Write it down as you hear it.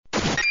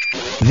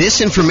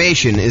This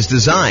information is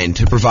designed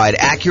to provide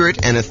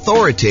accurate and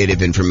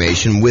authoritative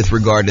information with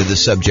regard to the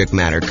subject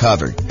matter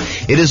covered.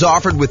 It is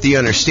offered with the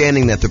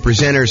understanding that the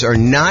presenters are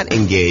not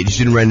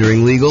engaged in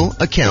rendering legal,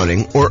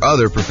 accounting, or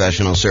other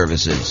professional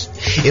services.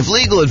 If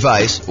legal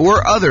advice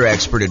or other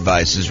expert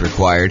advice is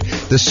required,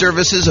 the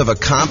services of a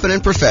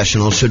competent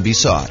professional should be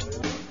sought.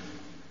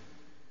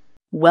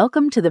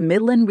 Welcome to the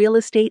Midland Real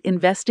Estate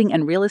Investing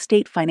and Real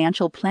Estate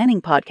Financial Planning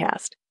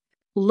Podcast.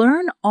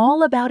 Learn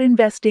all about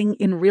investing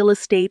in real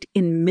estate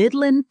in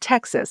Midland,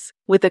 Texas,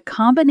 with a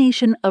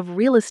combination of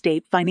real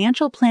estate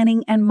financial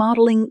planning and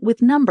modeling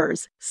with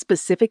numbers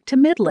specific to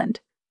Midland,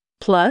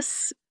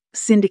 plus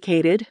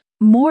syndicated,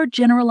 more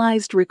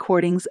generalized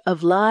recordings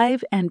of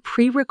live and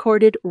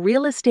pre-recorded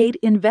real estate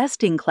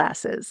investing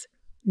classes,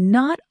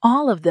 not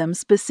all of them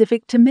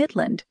specific to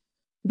Midland.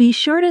 Be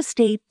sure to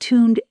stay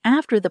tuned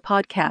after the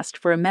podcast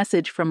for a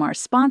message from our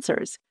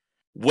sponsors.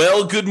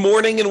 Well, good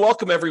morning and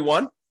welcome,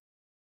 everyone.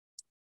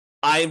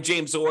 I am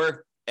James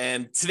Orr,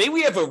 and today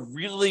we have a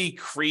really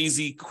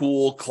crazy,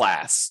 cool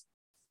class.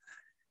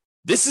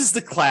 This is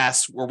the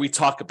class where we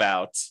talk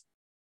about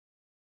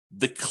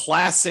the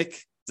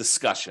classic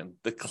discussion,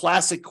 the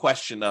classic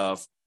question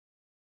of,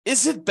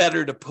 is it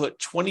better to put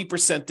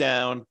 20%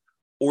 down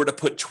or to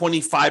put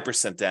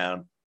 25%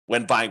 down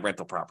when buying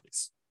rental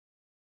properties?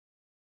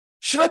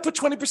 Should I put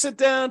 20%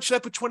 down? Should I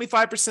put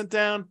 25%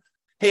 down?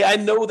 Hey, I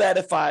know that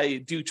if I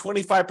do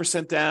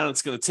 25% down,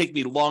 it's going to take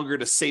me longer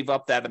to save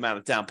up that amount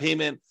of down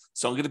payment.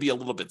 So I'm going to be a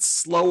little bit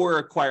slower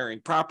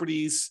acquiring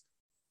properties.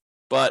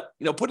 But,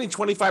 putting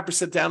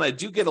 25% down, I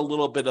do get a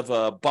little bit of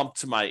a bump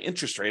to my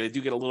interest rate. I do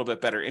get a little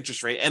bit better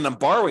interest rate, and I'm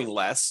borrowing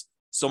less.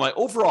 So my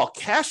overall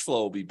cash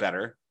flow will be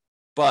better.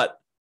 But,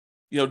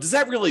 does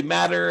that really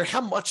matter? How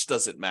much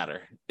does it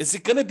matter? Is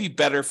it going to be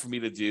better for me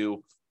to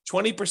do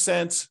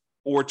 20%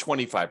 or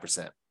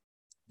 25%?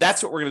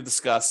 That's what we're going to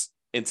discuss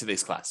in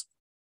today's class.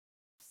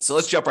 So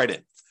let's jump right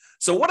in.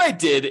 So what I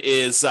did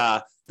is,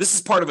 this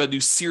is part of a new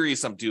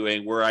series I'm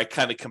doing where I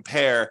kind of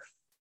compare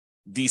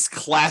these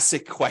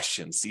classic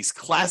questions, these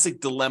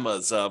classic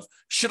dilemmas of,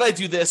 should I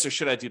do this or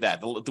should I do that?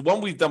 The one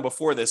we've done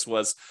before this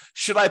was,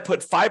 should I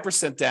put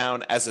 5%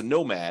 down as a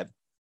nomad,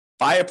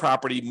 buy a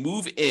property,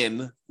 move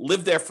in,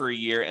 live there for a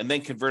year, and then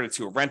convert it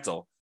to a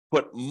rental,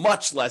 put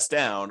much less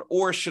down,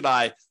 or should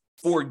I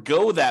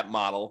forego that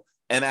model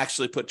and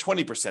actually put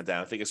 20%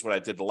 down? I think it's what I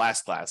did the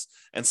last class.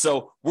 And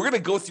so we're going to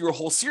go through a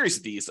whole series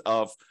of these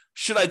of,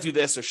 should I do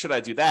this or should I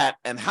do that?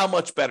 And how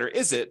much better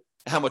is it?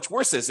 How much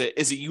worse is it?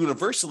 Is it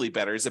universally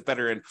better? Is it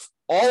better in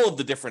all of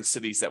the different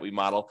cities that we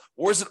model?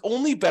 Or is it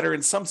only better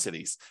in some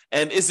cities?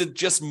 And is it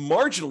just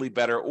marginally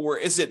better? Or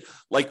is it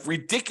like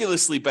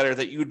ridiculously better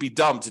that you would be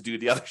dumb to do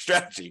the other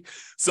strategy?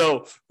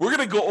 So we're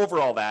going to go over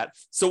all that.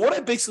 So what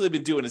I've basically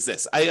been doing is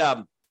this.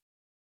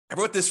 I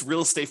wrote this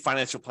real estate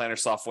financial planner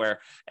software,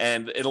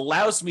 and it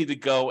allows me to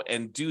go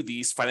and do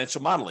these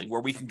financial modeling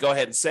where we can go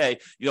ahead and say,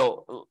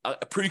 you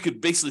could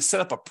basically set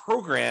up a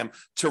program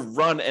to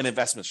run an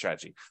investment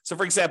strategy. So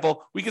for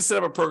example, we can set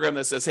up a program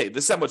that says, hey,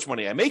 this is how much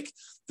money I make.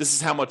 This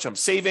is how much I'm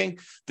saving.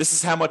 This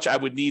is how much I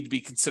would need to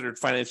be considered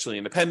financially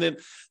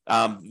independent.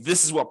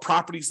 This is what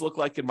properties look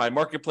like in my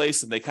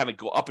marketplace, and they kind of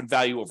go up in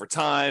value over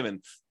time,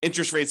 and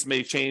interest rates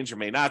may change or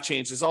may not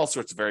change. There's all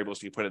sorts of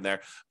variables you put in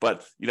there,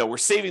 but we're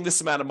saving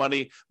this amount of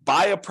money.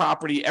 Buy a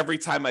property every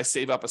time I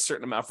save up a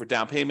certain amount for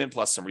down payment,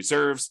 plus some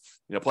reserves,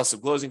 plus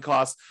some closing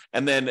costs.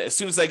 And then as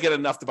soon as I get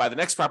enough to buy the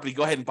next property,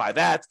 go ahead and buy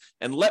that.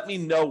 And let me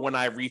know when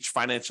I reach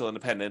financial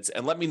independence,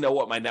 and let me know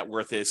what my net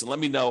worth is. And let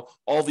me know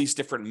all these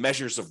different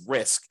measures of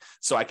risk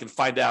so I can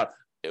find out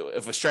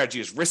if a strategy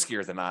is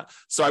riskier than not.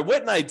 So I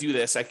went and I do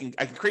this. I can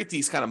create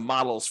these kind of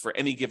models for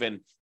any given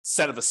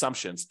set of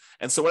assumptions.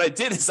 And so what I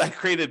did is I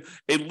created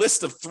a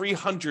list of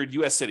 300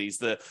 U.S. cities,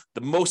 the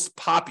most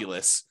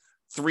populous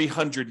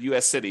 300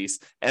 U.S. cities,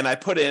 and I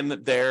put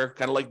in their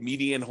kind of like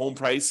median home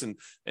price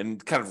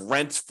and kind of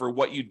rent for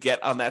what you'd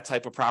get on that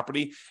type of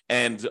property,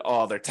 and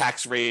their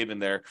tax rate and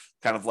their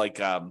kind of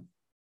like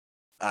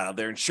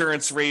their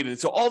insurance rate, and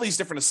so all these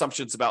different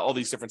assumptions about all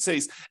these different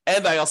cities.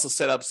 And I also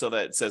set up so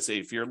that it says, hey,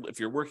 if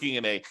you're working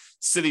in a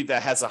city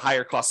that has a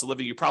higher cost of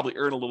living, you probably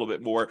earn a little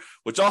bit more,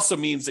 which also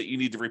means that you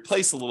need to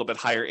replace a little bit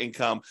higher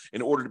income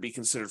in order to be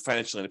considered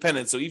financially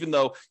independent. So even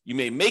though you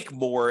may make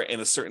more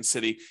in a certain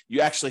city, you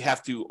actually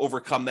have to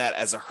overcome that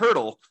as a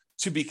hurdle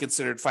to be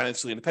considered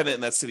financially independent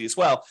in that city as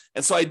well.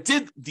 And so I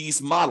did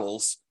these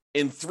models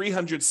in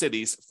 300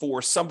 cities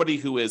for somebody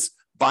who is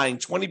buying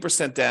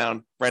 20%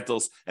 down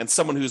rentals and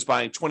someone who's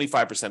buying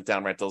 25%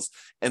 down rentals.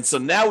 And so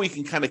now we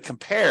can kind of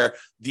compare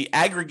the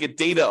aggregate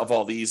data of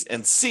all these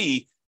and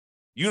see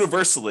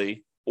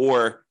universally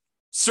or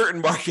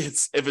certain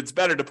markets if it's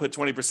better to put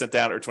 20%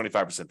 down or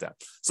 25% down.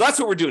 So that's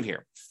what we're doing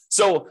here.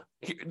 So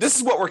this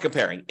is what we're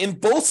comparing. In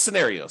both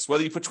scenarios,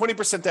 whether you put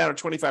 20% down or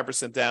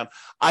 25% down,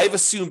 I've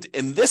assumed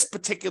in this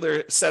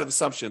particular set of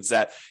assumptions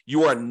that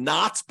you are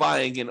not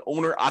buying an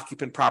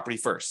owner-occupant property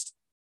first.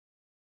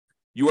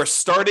 You are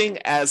starting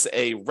as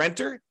a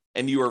renter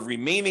and you are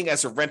remaining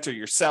as a renter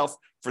yourself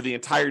for the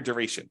entire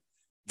duration.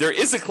 There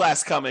is a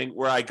class coming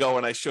where I go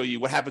and I show you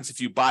what happens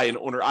if you buy an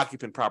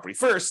owner-occupant property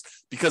first,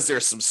 because there are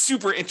some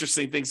super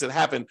interesting things that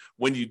happen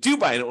when you do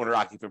buy an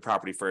owner-occupant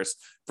property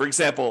first. For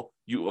example,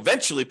 you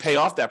eventually pay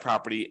off that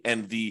property,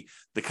 and the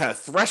kind of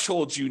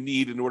thresholds you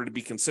need in order to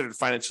be considered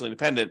financially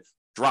independent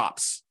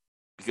drops,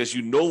 because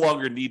you no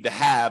longer need to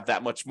have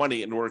that much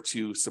money in order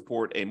to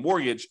support a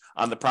mortgage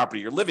on the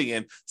property you're living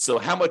in. So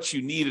how much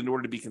you need in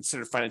order to be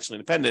considered financially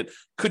independent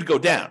could go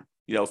down.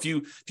 You know, if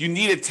you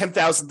needed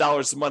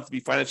 $10,000 a month to be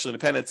financially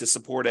independent to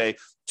support a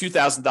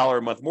 $2,000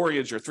 a month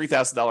mortgage or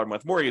 $3,000 a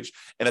month mortgage,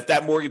 and if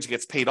that mortgage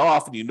gets paid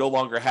off and you no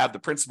longer have the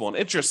principal and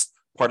interest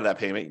part of that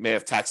payment, you may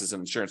have taxes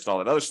and insurance and all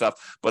that other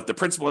stuff, but the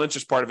principal and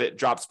interest part of it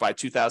drops by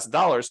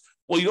 $2,000.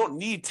 Well, you don't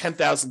need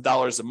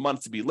 $10,000 a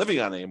month to be living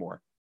on anymore.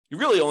 You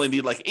really only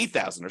need like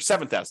 $8,000 or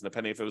 $7,000,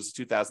 depending if it was a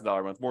 $2,000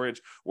 a month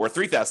mortgage or a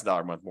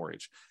 $3,000 a month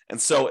mortgage. And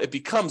so it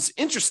becomes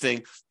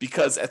interesting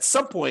because at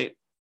some point,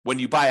 when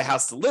you buy a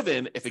house to live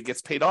in, if it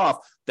gets paid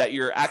off, that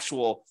your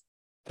actual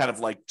kind of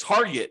like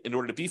target in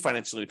order to be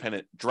financially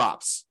independent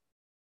drops.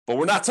 But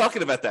we're not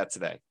talking about that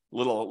today.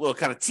 Little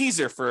kind of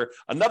teaser for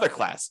another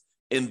class.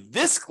 In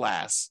this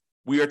class,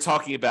 we are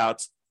talking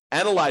about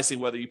analyzing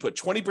whether you put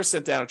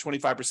 20% down or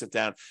 25%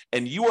 down,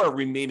 and you are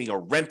remaining a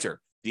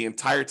renter the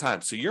entire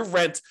time. So your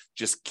rent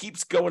just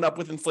keeps going up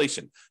with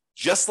inflation,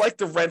 just like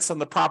the rents on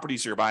the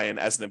properties you're buying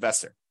as an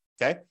investor,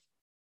 okay?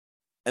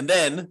 And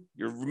then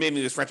you're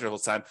remaining this renter the whole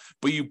time,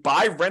 but you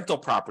buy rental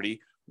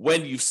property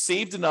when you've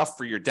saved enough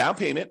for your down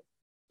payment,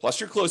 plus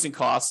your closing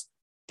costs,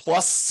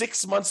 plus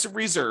 6 months of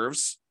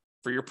reserves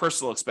for your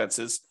personal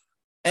expenses,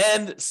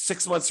 and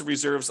 6 months of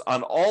reserves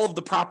on all of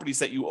the properties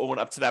that you own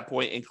up to that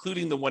point,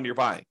 including the one you're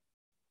buying.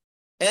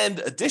 And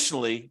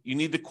additionally, you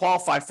need to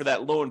qualify for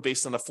that loan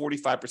based on a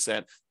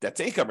 45% debt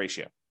to income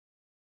ratio.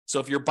 So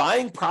if you're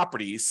buying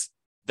properties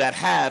that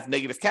have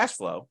negative cash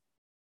flow,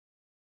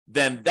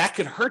 then that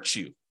could hurt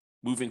you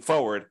moving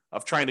forward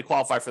of trying to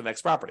qualify for the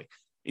next property.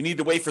 You need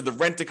to wait for the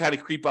rent to kind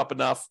of creep up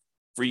enough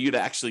for you to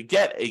actually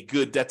get a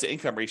good debt to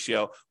income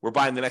ratio where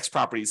buying the next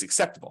property is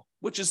acceptable,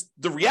 which is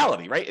the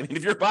reality, right? I mean,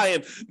 if you're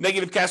buying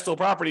negative cash flow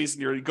properties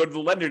and you go to the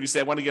lender and you say,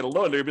 I want to get a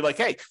loan, they'll be like,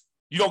 hey,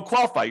 you don't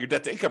qualify. Your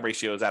debt to income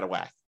ratio is out of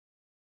whack.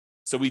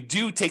 So we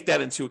do take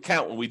that into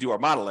account when we do our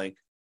modeling.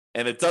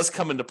 And it does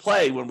come into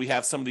play when we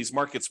have some of these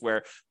markets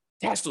where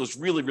cash flow is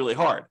really, really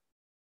hard.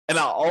 And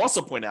I'll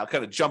also point out,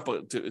 kind of jump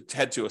to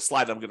head to a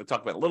slide I'm going to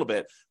talk about in a little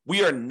bit,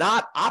 we are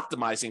not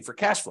optimizing for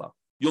cash flow.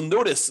 You'll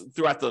notice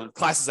throughout the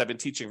classes I've been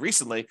teaching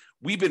recently,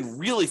 we've been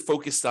really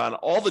focused on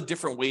all the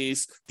different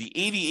ways, the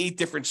 88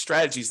 different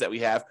strategies that we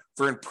have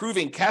for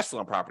improving cash flow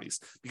on properties.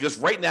 Because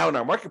right now in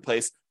our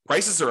marketplace,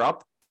 prices are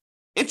up,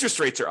 interest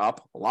rates are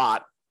up a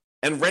lot,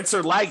 and rents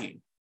are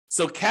lagging.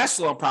 So cash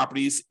flow on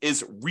properties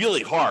is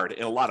really hard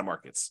in a lot of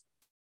markets.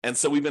 And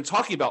so we've been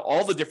talking about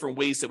all the different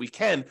ways that we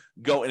can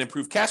go and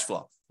improve cash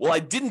flow. Well, I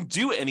didn't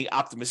do any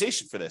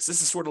optimization for this.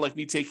 This is sort of like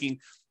me taking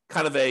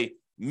kind of a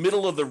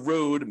middle of the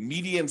road,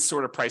 median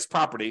sort of price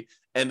property.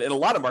 And in a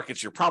lot of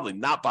markets, you're probably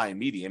not buying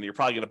median. You're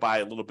probably going to buy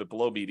a little bit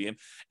below median.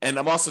 And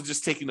I'm also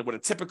just taking what a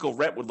typical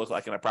rent would look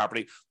like in a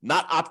property,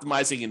 not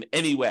optimizing in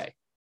any way.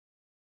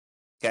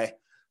 Okay.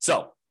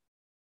 So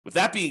with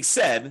that being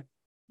said,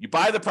 you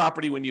buy the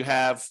property when you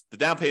have the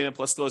down payment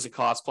plus closing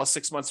costs, plus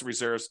 6 months of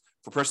reserves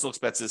for personal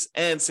expenses,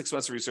 and 6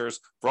 months of reserves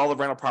for all the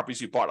rental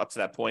properties you bought up to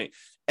that point.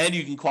 And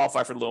you can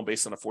qualify for the loan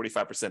based on a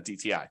 45%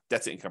 DTI,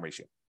 debt to income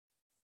ratio.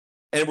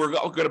 And we're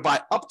going to buy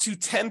up to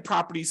 10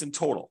 properties in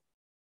total.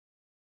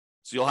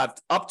 So you'll have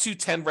up to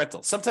 10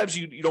 rentals. Sometimes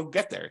you don't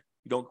get there.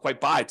 You don't quite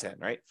buy 10,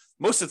 right?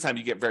 Most of the time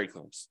you get very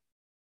close.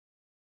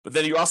 But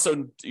then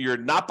you're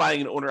not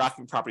buying an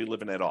owner-occupant property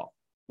living at all.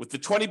 With the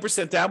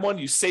 20% down one,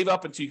 you save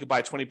up until you can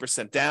buy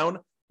 20% down,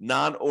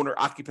 non-owner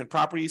occupant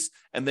properties,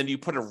 and then you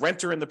put a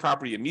renter in the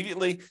property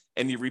immediately,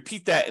 and you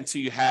repeat that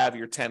until you have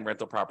your 10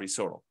 rental properties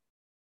total,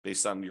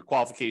 based on your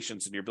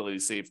qualifications and your ability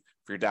to save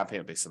for your down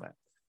payment based on that.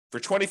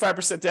 For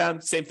 25% down,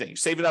 same thing. You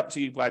save it up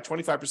until you buy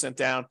 25%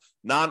 down,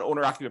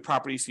 non-owner occupant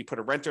properties, so you put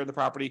a renter in the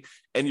property,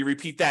 and you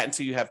repeat that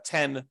until you have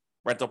 10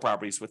 rental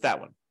properties with that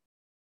one.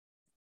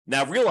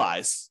 Now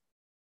realize,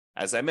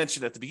 as I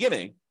mentioned at the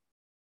beginning,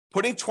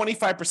 putting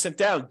 25%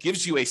 down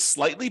gives you a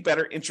slightly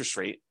better interest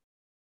rate.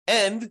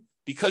 And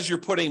because you're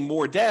putting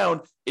more down,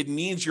 it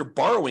means you're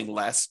borrowing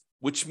less,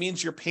 which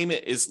means your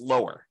payment is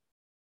lower.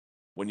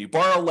 When you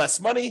borrow less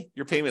money,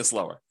 your payment is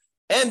lower.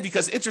 And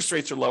because interest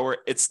rates are lower,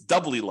 it's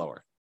doubly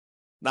lower.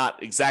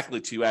 Not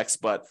exactly 2x,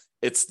 but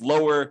it's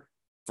lower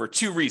for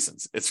two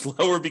reasons. It's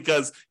lower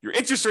because your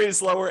interest rate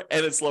is lower,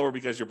 and it's lower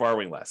because you're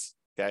borrowing less.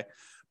 Okay.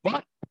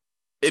 But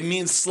it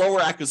means slower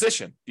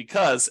acquisition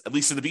because, at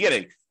least in the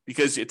beginning,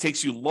 because it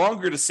takes you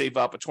longer to save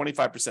up a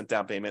 25%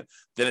 down payment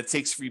than it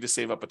takes for you to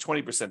save up a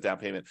 20% down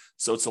payment.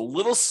 So it's a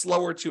little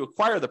slower to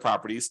acquire the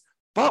properties,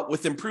 but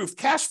with improved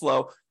cash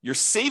flow, your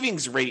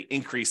savings rate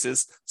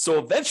increases. So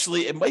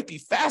eventually it might be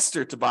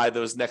faster to buy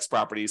those next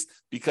properties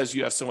because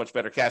you have so much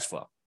better cash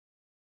flow.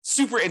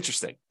 Super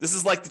interesting. This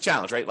is like the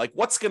challenge, right? Like,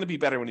 what's going to be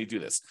better when you do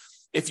this?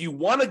 if you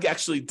want to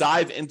actually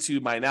dive into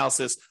my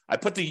analysis, I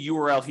put the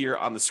URL here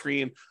on the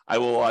screen. I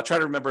will try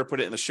to remember to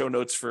put it in the show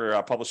notes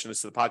for publishing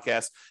this to the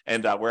podcast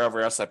and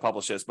wherever else I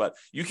publish this. But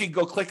you can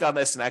go click on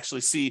this and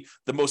actually see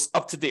the most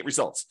up-to-date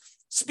results.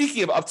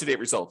 Speaking of up-to-date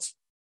results,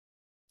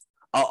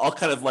 I'll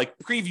kind of like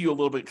preview a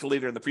little bit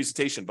later in the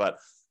presentation, but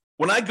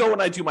when I go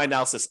and I do my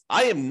analysis,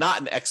 I am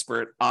not an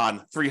expert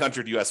on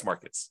 300 US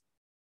markets,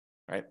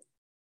 right?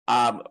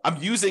 I'm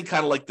using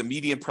kind of like the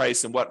median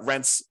price and what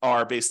rents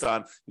are based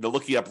on,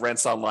 looking up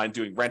rents online,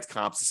 doing rent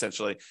comps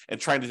essentially, and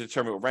trying to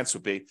determine what rents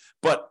would be.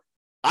 But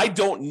I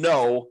don't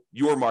know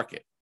your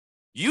market.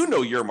 You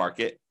know your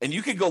market, and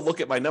you can go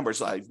look at my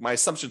numbers. My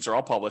assumptions are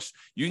all published.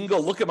 You can go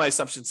look at my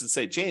assumptions and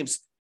say, James,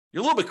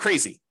 you're a little bit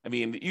crazy. I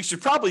mean, you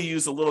should probably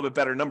use a little bit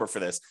better number for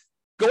this.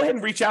 Go ahead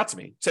and reach out to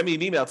me. Send me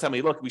an email. Tell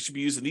me, look, we should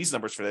be using these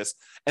numbers for this.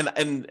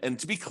 And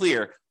to be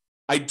clear,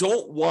 I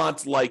don't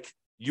want like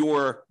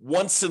your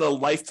once in a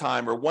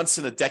lifetime or once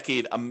in a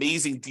decade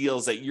amazing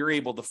deals that you're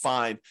able to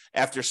find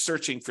after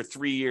searching for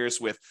 3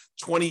 years with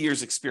 20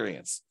 years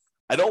experience.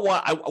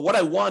 What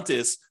I want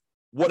is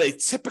what a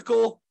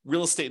typical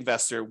real estate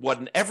investor, what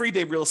an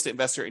everyday real estate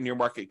investor in your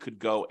market could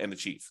go and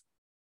achieve,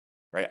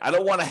 right? I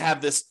don't want to have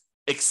this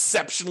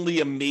exceptionally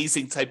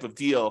amazing type of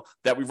deal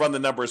that we run the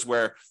numbers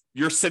where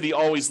your city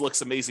always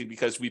looks amazing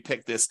because we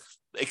picked this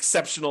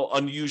exceptional,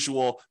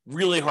 unusual,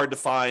 really hard to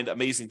find,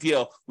 amazing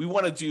deal. We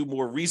want to do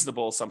more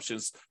reasonable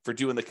assumptions for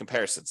doing the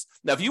comparisons.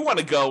 Now, if you want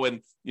to go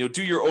and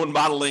do your own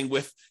modeling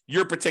with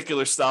your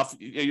particular stuff,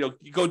 you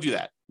go do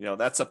that.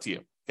 That's up to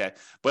you. Okay.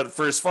 But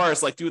for as far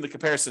as like doing the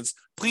comparisons,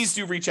 please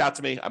do reach out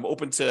to me. I'm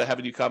open to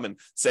having you come and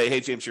say, hey,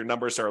 James, your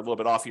numbers are a little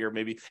bit off here,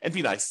 maybe, and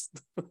be nice.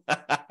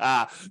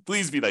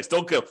 Please be nice.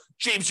 Don't go,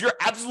 James, you're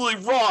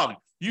absolutely wrong.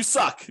 You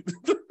suck.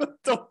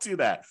 Don't do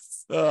that.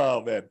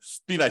 Oh, man.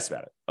 Be nice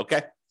about it.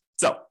 Okay.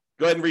 So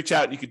go ahead and reach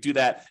out and you could do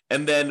that.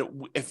 And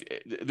then if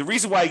the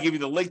reason why I gave you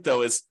the link,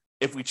 though, is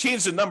if we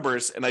change the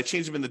numbers and I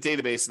change them in the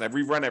database and I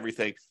rerun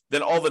everything,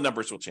 then all the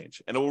numbers will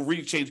change. And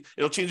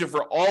it'll change it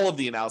for all of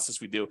the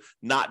analysis we do,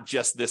 not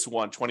just this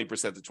one, 20%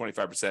 to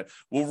 25%.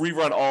 We'll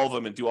rerun all of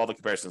them and do all the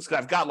comparisons.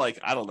 Because I've got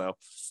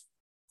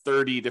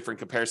 30 different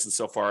comparisons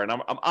so far, and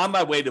I'm on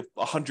my way to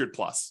 100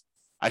 plus.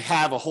 I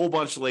have a whole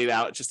bunch laid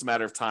out. It's just a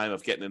matter of time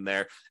of getting in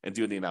there and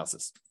doing the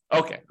analysis.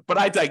 Okay, but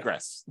I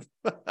digress.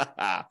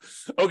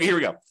 Okay, here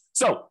we go.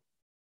 So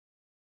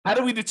how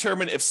do we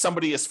determine if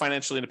somebody is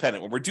financially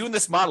independent? When we're doing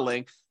this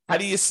modeling, how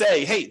do you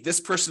say, hey, this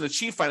person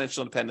achieved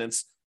financial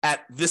independence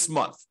at this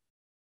month?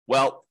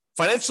 Well,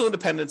 financial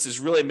independence is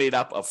really made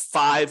up of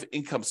 5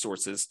 income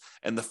sources,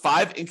 and the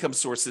 5 income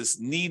sources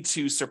need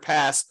to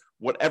surpass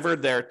whatever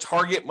their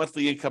target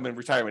monthly income in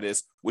retirement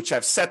is, which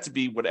I've set to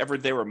be whatever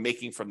they were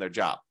making from their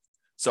job.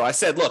 So I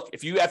said, look,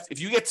 if you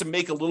get to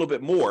make a little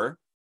bit more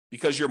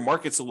because your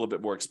market's a little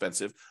bit more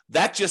expensive,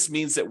 that just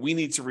means that we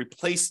need to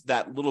replace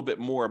that little bit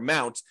more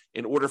amount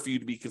in order for you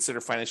to be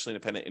considered financially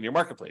independent in your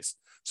marketplace.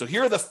 So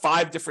here are the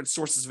 5 different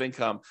sources of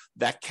income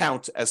that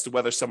count as to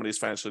whether somebody is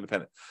financially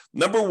independent.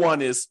 Number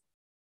 1 is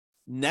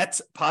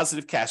net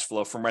positive cash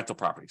flow from rental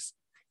properties.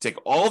 Take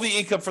all the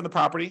income from the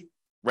property,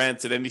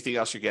 rent, and anything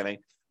else you're getting,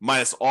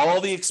 minus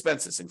all the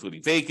expenses,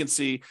 including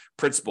vacancy,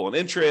 principal and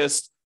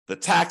interest, the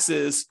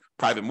taxes,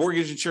 private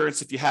mortgage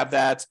insurance if you have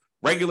that,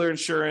 regular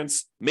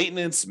insurance,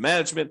 maintenance,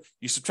 management.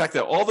 You subtract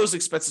out all those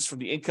expenses from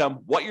the income.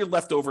 What you're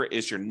left over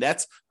is your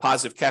net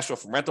positive cash flow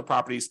from rental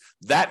properties.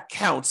 That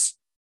counts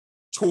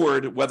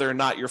toward whether or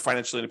not you're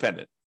financially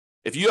independent.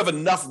 If you have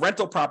enough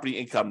rental property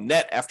income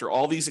net after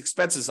all these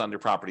expenses on your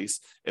properties,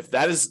 if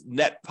that is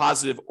net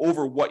positive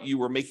over what you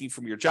were making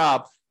from your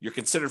job, you're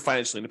considered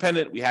financially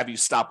independent. We have you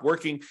stop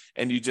working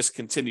and you just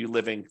continue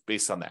living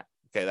based on that.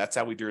 Okay, that's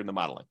how we do in the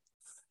modeling.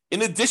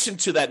 In addition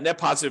to that net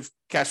positive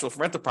cash flow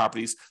from rental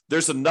properties,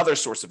 there's another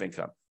source of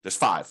income. There's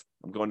 5.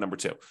 I'm going number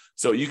 2.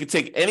 So you can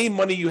take any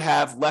money you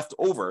have left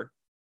over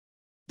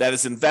that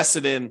is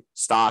invested in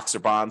stocks or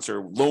bonds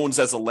or loans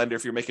as a lender,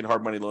 if you're making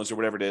hard money loans or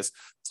whatever it is,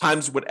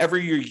 times whatever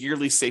your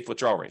yearly safe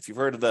withdrawal rate. If you've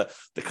heard of the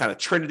kind of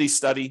Trinity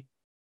study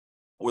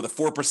or the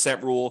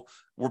 4% rule,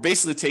 we're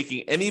basically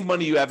taking any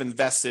money you have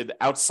invested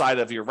outside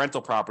of your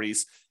rental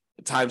properties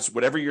times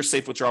whatever your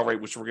safe withdrawal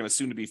rate, which we're going to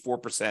assume to be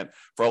 4%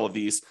 for all of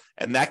these.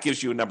 And that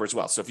gives you a number as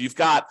well. So if you've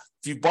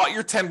bought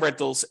your 10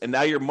 rentals and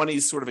now your money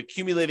is sort of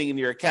accumulating in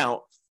your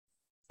account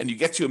and you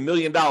get to $1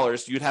 million,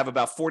 you'd have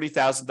about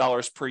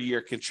 $40,000 per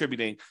year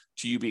contributing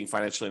to you being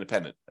financially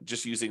independent.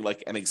 Just using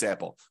like an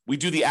example. We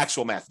do the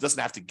actual math. It doesn't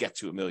have to get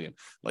to $1 million.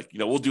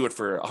 We'll do it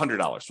for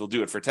 $100. We'll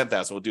do it for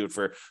 $10,000. We'll do it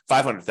for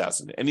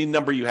 $500,000. Any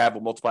number you have,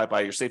 we'll multiply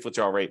by your safe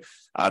withdrawal rate,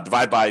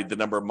 divide by the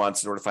number of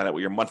months in order to find out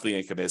what your monthly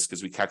income is,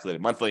 because we calculate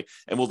it monthly,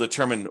 and we'll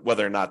determine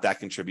whether or not that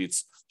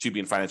contributes to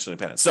being financially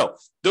independent. So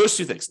those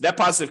 2 things, net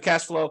positive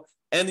cash flow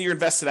and your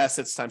invested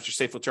assets times your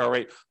safe withdrawal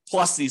rate,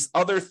 plus these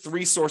other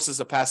 3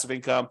 sources of passive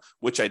income,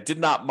 which I did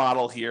not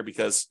model here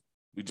because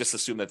we just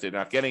assume that they're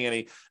not getting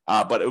any,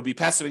 but it would be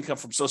passive income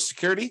from Social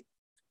Security. You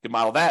can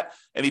model that.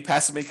 Any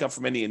passive income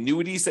from any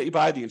annuities that you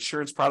buy, the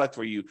insurance product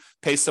where you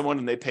pay someone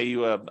and they pay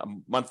you a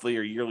monthly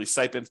or yearly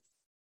stipend.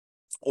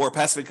 or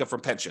passive income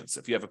from pensions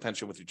if you have a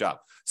pension with your job.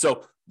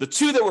 So the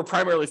two that we're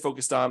primarily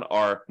focused on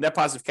are net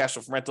positive cash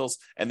flow from rentals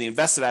and the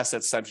invested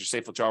assets times your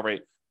safe withdrawal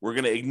rate. We're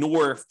going to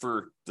ignore,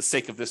 for the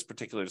sake of this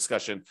particular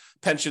discussion,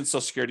 pensions,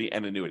 Social Security,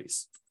 and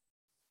annuities.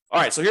 All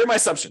right, so here are my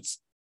assumptions.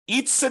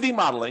 Each city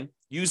modeling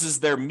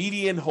uses their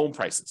median home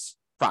prices,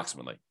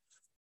 approximately,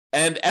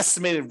 and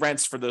estimated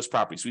rents for those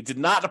properties. We did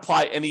not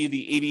apply any of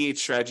the 88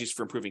 strategies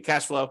for improving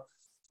cash flow.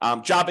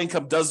 Job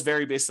income does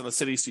vary based on the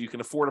city, so you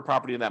can afford a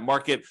property in that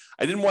market.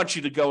 I didn't want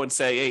you to go and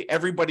say, hey,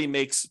 everybody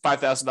makes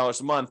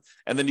 $5,000 a month,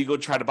 and then you go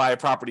try to buy a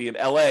property in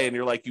LA, and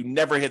you're like, you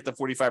never hit the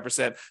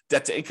 45%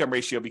 debt to income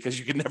ratio because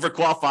you can never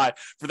qualify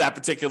for that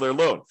particular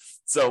loan.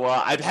 So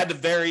I've had to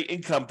vary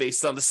income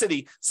based on the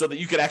city so that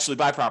you could actually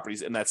buy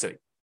properties in that city,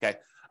 okay?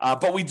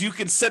 But we do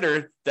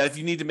consider that if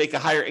you need to make a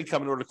higher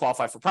income in order to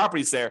qualify for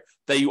properties there,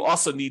 that you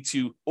also need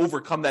to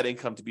overcome that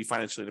income to be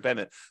financially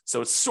independent. So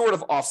it sort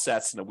of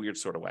offsets in a weird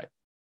sort of way.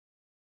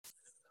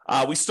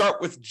 We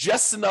start with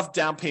just enough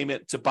down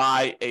payment to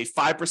buy a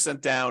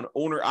 5% down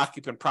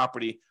owner-occupant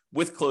property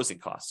with closing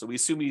costs. So we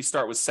assume you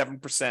start with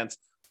 7%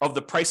 of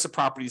the price of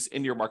properties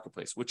in your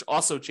marketplace, which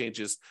also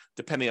changes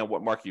depending on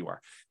what market you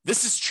are.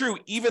 This is true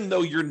even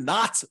though you're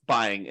not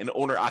buying an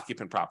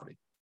owner-occupant property,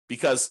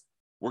 because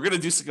we're going to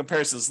do some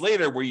comparisons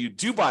later where you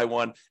do buy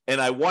one, and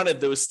I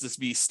wanted those to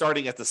be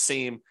starting at the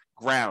same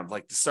ground,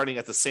 like starting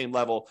at the same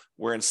level,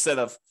 where instead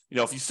of,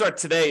 if you start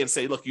today and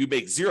say, look, you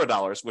make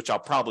 $0, which I'll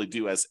probably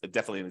do as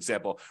definitely an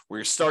example, where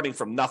you're starting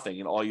from nothing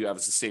and all you have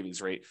is a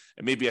savings rate,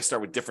 and maybe I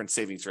start with different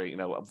savings rate,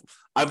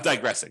 I'm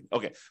digressing.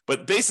 Okay.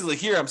 But basically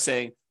here I'm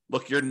saying,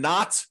 look, you're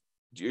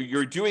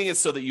doing it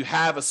so that you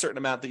have a certain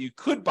amount that you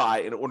could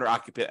buy an owner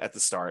occupant at the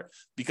start,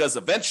 because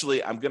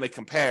eventually I'm going to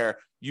compare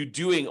you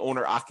doing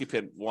owner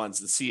occupant ones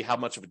and see how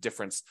much of a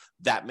difference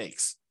that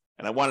makes.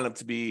 And I wanted them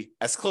to be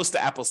as close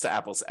to apples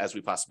as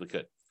we possibly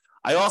could.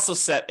 I also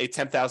set a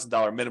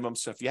 $10,000 minimum.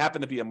 So if you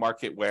happen to be a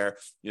market where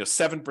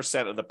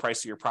 7% of the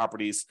price of your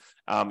properties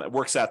it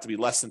works out to be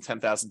less than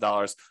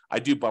 $10,000, I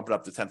do bump it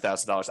up to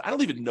 $10,000. I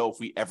don't even know if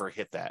we ever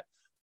hit that.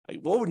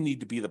 What would need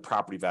to be the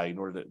property value in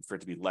order for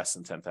it to be less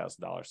than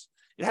 $10,000?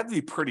 It had to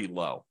be pretty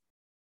low.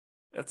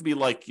 It had to be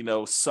like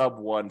sub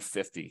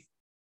 150.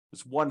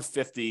 It's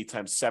 150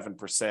 times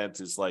 7%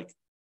 is like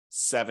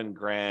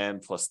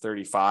 $7,000 plus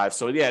 35.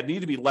 So yeah, it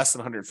needed to be less than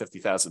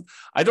 150,000.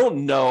 I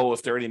don't know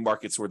if there are any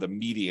markets where the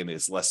median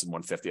is less than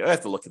 150. I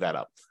have to look that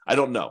up. I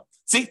don't know.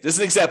 See, this is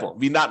an example of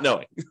me not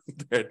knowing.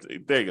 there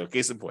you go.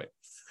 Case in point.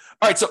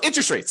 All right. So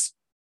interest rates.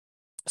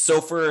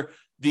 So for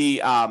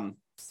the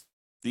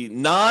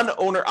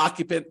non-owner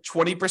occupant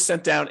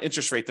 20% down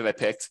interest rate that I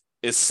picked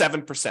is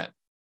 7%.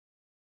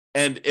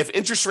 And if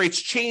interest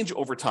rates change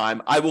over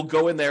time, I will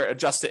go in there,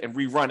 adjust it, and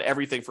rerun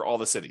everything for all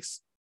the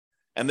cities.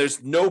 And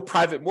there's no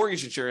private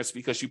mortgage insurance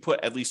because you put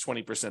at least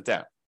 20%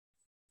 down.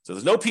 So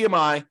there's no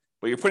PMI,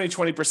 but you're putting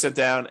 20%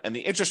 down, and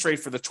the interest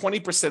rate for the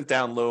 20%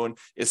 down loan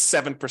is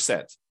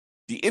 7%.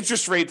 The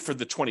interest rate for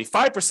the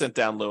 25%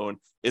 down loan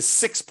is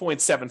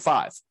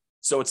 6.75.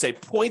 So it's a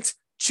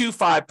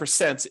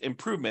 0.25%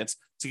 improvement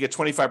to get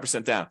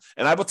 25% down.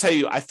 And I will tell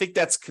you, I think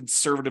that's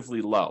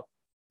conservatively low.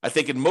 I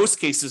think in most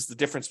cases, the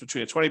difference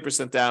between a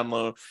 20% down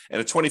loan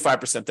and a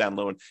 25% down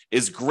loan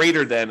is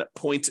greater than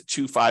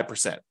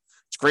 0.25%.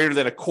 It's greater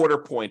than a quarter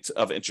point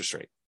of interest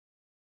rate.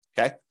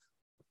 Okay.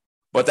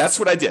 But that's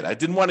what I did. I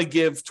didn't want to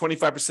give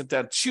 25%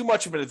 down too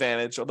much of an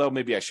advantage, although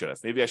maybe I should have.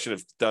 Maybe I should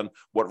have done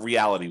what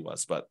reality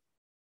was, but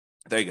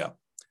there you go.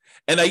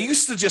 And I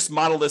used to just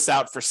model this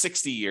out for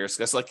 60 years.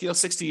 Because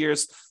 60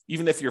 years,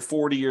 even if you're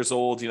 40 years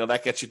old,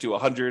 that gets you to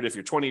 100. If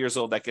you're 20 years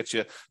old, that gets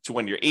you to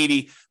when you're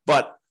 80.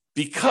 But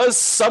because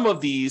some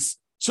of these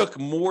took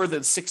more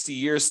than 60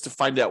 years to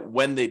find out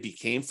when they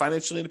became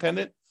financially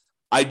independent,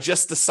 I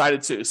just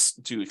decided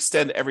to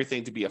extend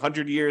everything to be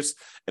 100 years.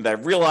 And I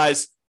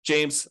realized,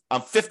 James,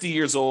 I'm 50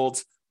 years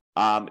old.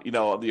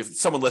 If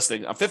someone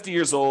listening, I'm 50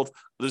 years old.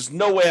 There's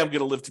no way I'm going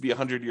to live to be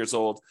 100 years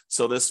old.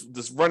 So this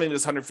running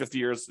this 150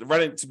 years,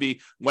 running to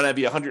be when I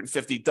be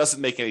 150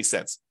 doesn't make any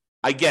sense.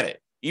 I get it.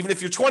 Even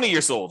if you're 20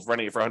 years old,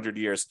 running it for 100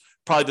 years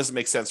probably doesn't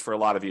make sense for a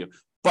lot of you.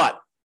 But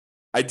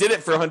I did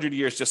it for 100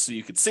 years just so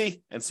you could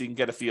see and so you can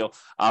get a feel.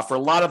 For a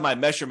lot of my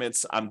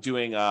measurements, I'm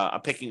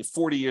picking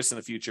 40 years in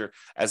the future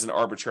as an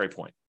arbitrary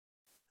point.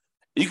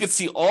 You can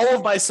see all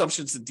of my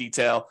assumptions in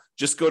detail.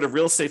 Just go to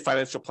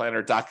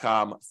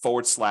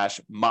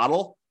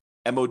realestatefinancialplanner.com/model,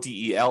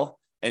 MODEL,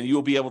 and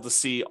you'll be able to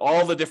see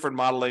all the different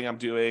modeling I'm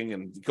doing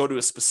and go to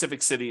a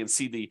specific city and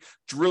see the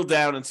drill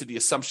down into the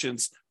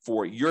assumptions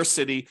for your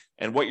city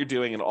and what you're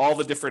doing and all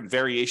the different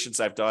variations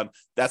I've done.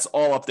 That's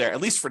all up there, at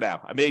least for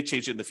now. I may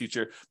change it in the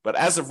future, but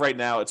as of right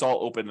now, it's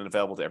all open and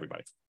available to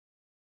everybody.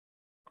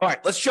 All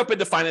right, let's jump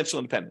into financial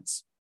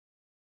independence.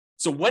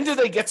 So when do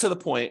they get to the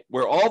point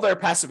where all their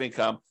passive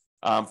income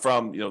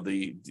from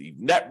the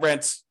net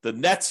rent, the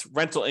net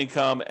rental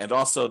income, and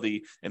also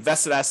the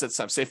invested assets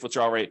times safe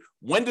withdrawal rate,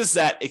 when does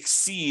that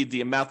exceed the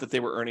amount that they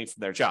were earning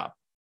from their job?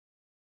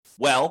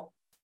 Well,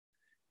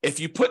 if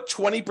you put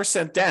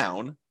 20%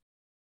 down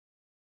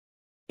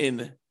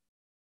in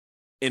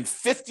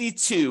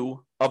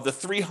 52 of the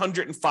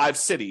 305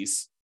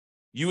 cities,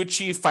 you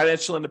achieve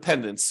financial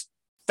independence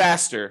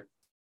faster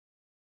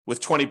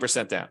with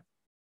 20% down.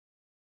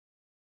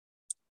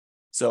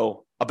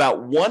 So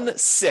about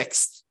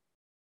 1/6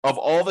 of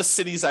all the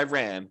cities I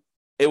ran,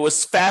 it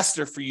was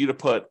faster for you to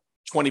put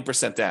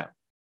 20% down.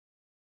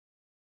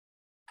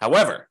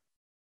 However,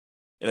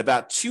 in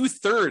about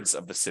 2/3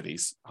 of the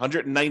cities,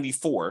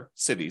 194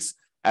 cities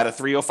out of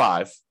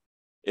 305,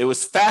 it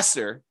was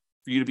faster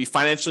for you to be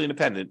financially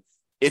independent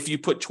if you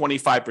put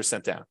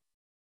 25% down.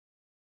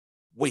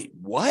 Wait,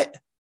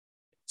 what?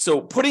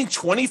 So putting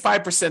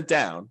 25%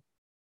 down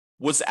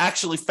was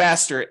actually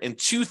faster in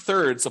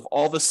 2/3 of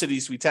all the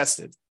cities we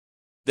tested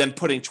than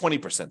putting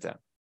 20% down.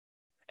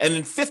 And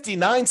in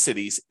 59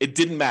 cities, it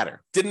didn't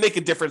matter. Didn't make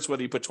a difference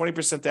whether you put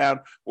 20%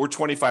 down or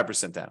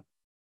 25% down.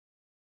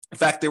 In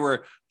fact, there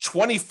were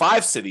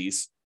 25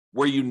 cities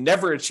where you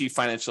never achieved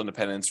financial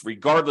independence,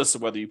 regardless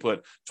of whether you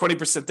put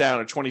 20% down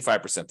or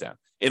 25% down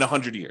in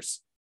 100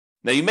 years.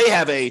 Now, you may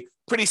have a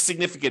pretty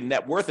significant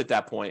net worth at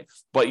that point,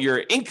 but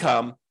your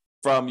income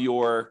from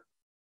your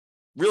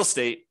real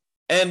estate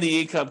and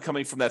the income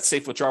coming from that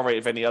safe withdrawal rate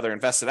of any other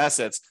invested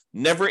assets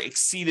never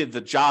exceeded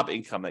the job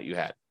income that you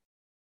had.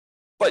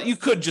 But you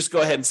could just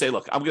go ahead and say,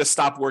 look, I'm going to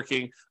stop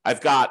working.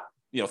 I've got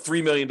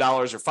 $3 million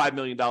or $5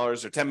 million or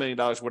 $10 million,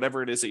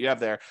 whatever it is that you have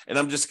there, and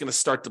I'm just going to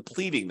start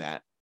depleting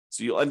that.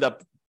 So you'll end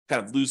up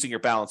kind of losing your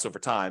balance over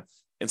time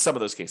in some of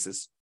those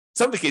cases.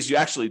 Some of the cases you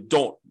actually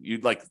don't,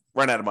 you'd like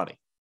run out of money.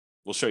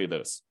 We'll show you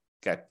those.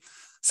 Okay.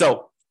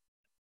 So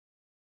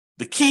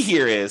the key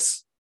here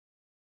is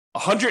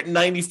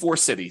 194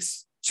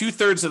 cities,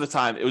 2/3 of the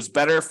time, it was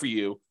better for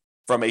you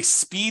from a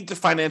speed to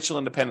financial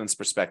independence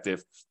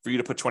perspective for you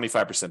to put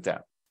 25%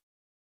 down.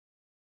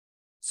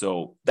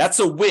 So that's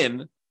a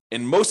win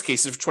in most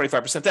cases for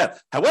 25% down.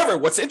 However,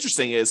 what's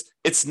interesting is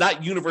it's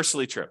not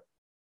universally true.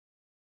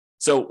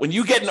 So when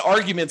you get in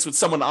arguments with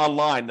someone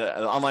online,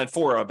 an online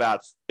forum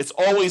about it's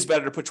always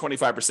better to put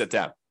 25%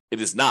 down,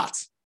 it is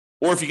not.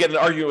 Or if you get in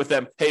an argument with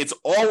them, hey, it's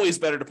always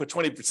better to put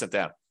 20%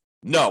 down.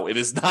 No, it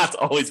is not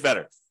always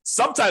better.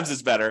 Sometimes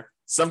it's better,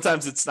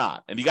 sometimes it's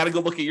not. And you got to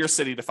go look at your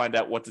city to find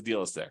out what the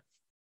deal is there.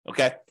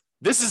 Okay?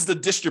 This is the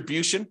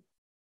distribution.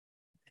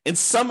 In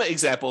some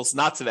examples,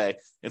 not today,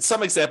 in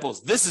some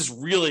examples, this is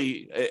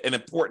really an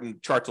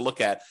important chart to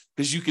look at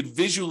because you could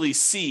visually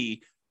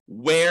see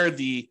where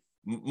the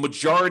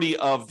majority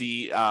of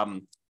the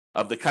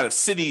kind of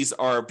cities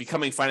are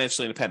becoming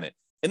financially independent.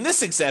 In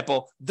this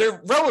example,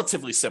 they're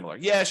relatively similar.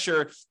 Yeah,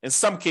 sure. In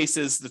some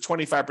cases, the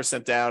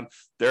 25% down,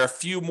 there are a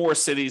few more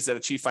cities that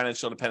achieve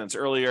financial independence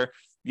earlier.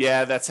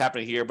 Yeah, that's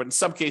happening here. But in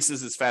some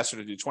cases, it's faster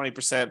to do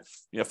 20%,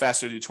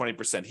 faster to do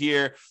 20%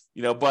 here,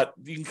 but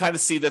you can kind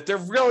of see that they're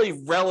really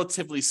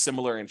relatively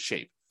similar in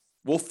shape.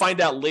 We'll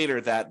find out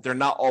later that they're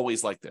not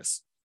always like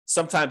this.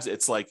 Sometimes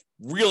it's like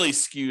really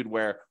skewed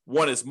where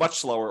one is much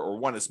slower or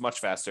one is much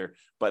faster.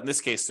 But in this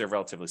case, they're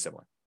relatively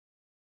similar.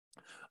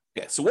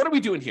 Okay, so what are we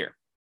doing here?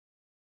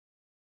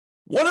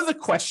 One of the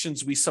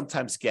questions we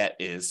sometimes get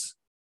is,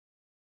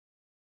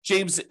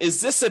 James,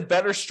 is this a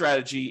better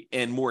strategy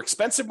in more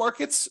expensive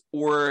markets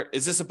or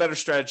is this a better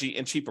strategy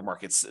in cheaper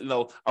markets?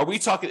 Are we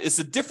talking, is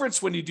the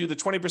difference when you do the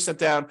 20%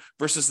 down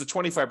versus the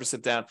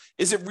 25% down,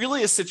 is it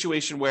really a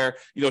situation where,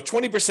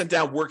 20%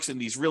 down works in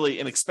these really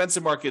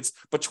inexpensive markets,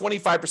 but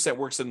 25%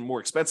 works in more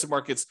expensive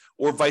markets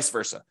or vice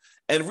versa?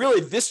 And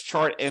really this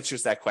chart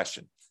answers that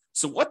question.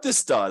 So what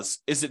this does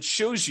is it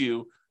shows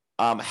you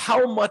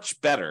how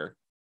much better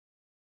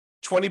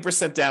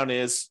 20% down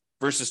is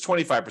versus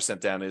 25%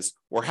 down is,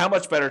 or how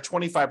much better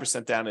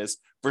 25% down is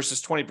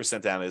versus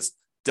 20% down is,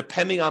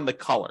 depending on the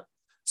color.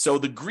 So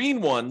the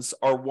green ones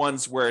are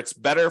ones where it's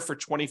better for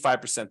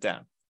 25%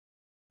 down.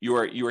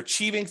 You're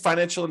achieving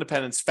financial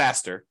independence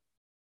faster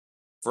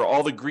for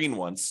all the green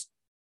ones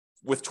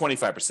with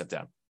 25%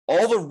 down.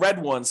 All the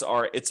red ones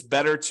are it's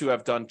better to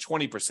have done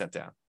 20%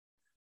 down.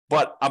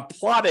 But I'm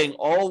plotting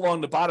all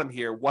along the bottom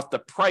here what the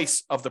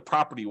price of the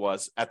property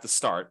was at the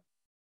start.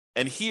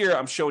 And here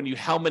I'm showing you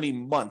how many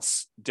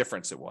months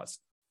difference it was.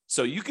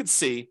 So you can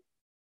see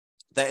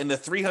that in the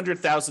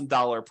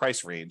 $300,000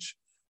 price range,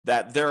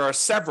 that there are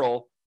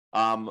several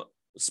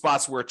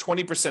spots where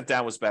 20%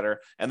 down was better,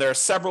 and there are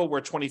several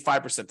where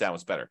 25% down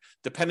was better,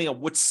 depending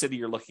on which city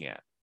you're looking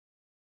at.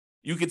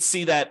 You can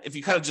see that if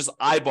you kind of just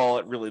eyeball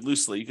it really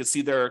loosely, you can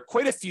see there are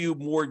quite a few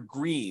more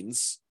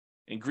greens,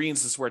 and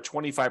greens is where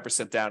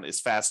 25% down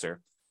is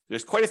faster.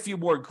 There's quite a few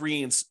more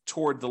greens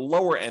toward the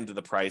lower end of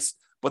the price,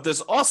 but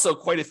there's also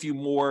quite a few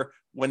more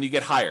when you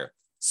get higher.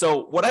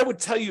 So what I would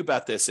tell you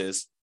about this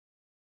is,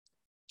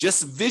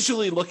 just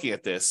visually looking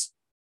at this,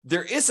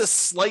 there is a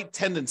slight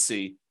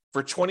tendency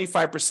for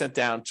 25%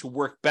 down to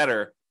work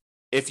better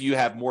if you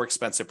have more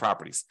expensive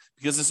properties,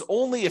 because there's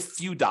only a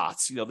few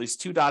dots, these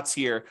two dots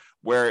here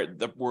where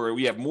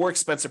we have more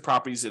expensive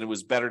properties and it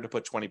was better to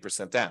put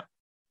 20% down.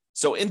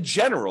 So in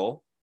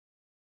general,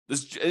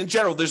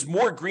 there's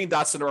more green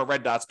dots than there are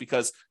red dots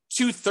because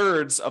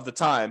 2/3 of the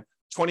time,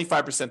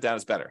 25% down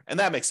is better. And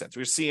that makes sense.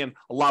 We're seeing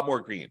a lot more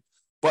green.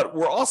 But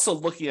we're also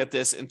looking at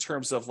this in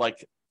terms of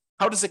like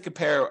how does it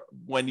compare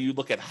when you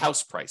look at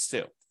house price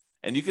too?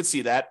 And you can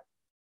see that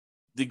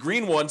the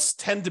green ones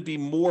tend to be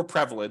more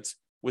prevalent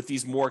with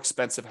these more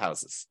expensive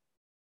houses.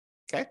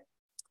 Okay.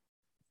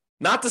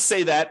 Not to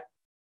say that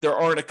there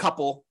aren't a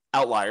couple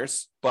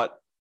outliers,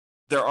 but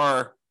there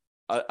are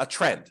a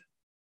trend,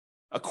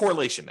 a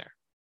correlation there.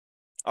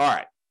 All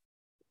right.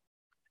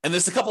 And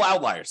there's a couple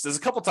outliers. There's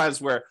a couple times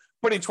where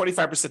putting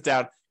 25%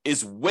 down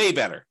is way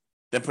better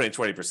than putting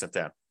 20%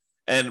 down.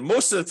 And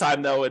most of the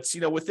time, though, it's,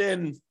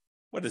 within,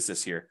 what is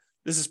this here?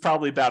 This is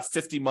probably about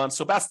 50 months,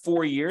 so about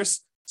 4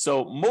 years.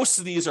 So most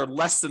of these are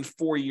less than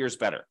 4 years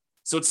better.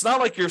 So it's not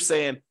like you're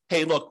saying,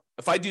 hey, look,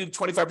 if I do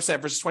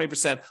 25% versus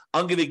 20%,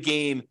 I'm going to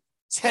gain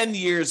 10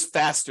 years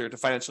faster to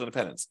financial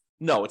independence.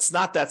 No, it's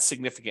not that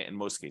significant in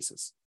most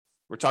cases.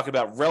 We're talking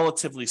about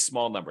relatively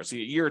small numbers, a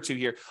year or two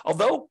here.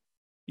 Although,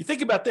 you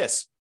think about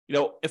this,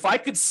 if I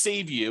could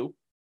save you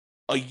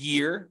a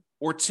year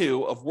or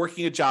two of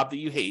working a job that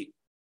you hate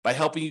by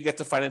helping you get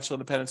to financial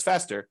independence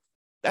faster,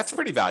 that's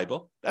pretty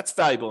valuable. That's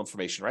valuable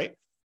information, right?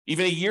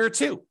 Even a year or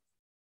two,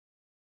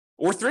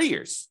 or 3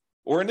 years,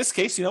 or in this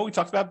case, we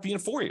talked about being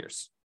 4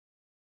 years.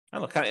 I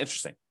don't know, kind of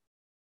interesting.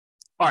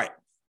 All right,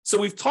 so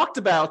we've talked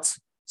about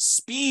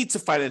speed to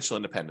financial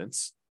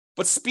independence,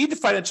 but speed to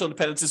financial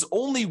independence is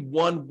only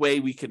one way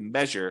we can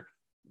measure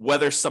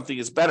whether something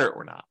is better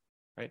or not,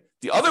 right?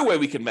 The other way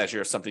we can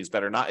measure if something's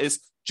better or not is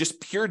just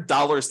pure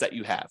dollars that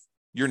you have,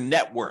 your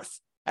net worth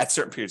at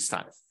certain periods of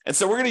time. And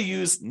so we're going to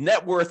use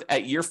net worth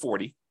at year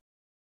 40,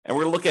 and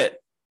we're going to look at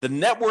the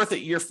net worth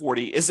at year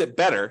 40. Is it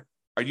better,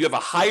 or do you have a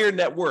higher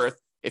net worth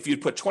if you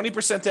put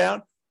 20%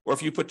 down or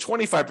if you put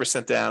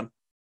 25% down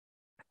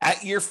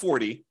at year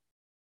 40,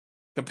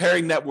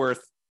 comparing net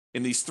worth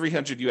in these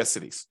 300 US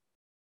cities?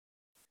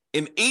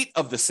 In 8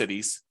 of the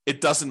cities,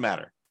 it doesn't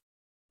matter.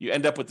 You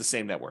end up with the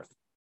same net worth,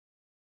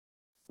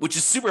 which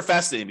is super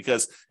fascinating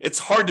because it's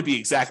hard to be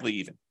exactly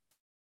even.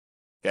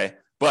 Okay.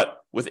 But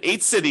with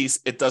 8 cities,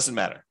 it doesn't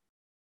matter.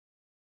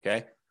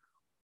 Okay.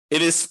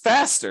 It is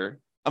faster.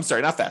 I'm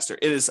sorry, not faster.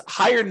 It is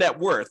higher net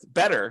worth,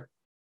 better.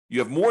 You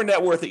have more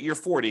net worth at year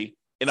 40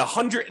 in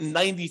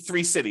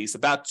 193 cities,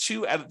 about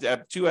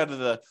about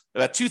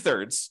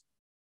 2/3,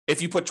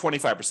 if you put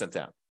 25%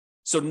 down.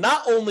 So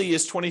not only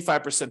is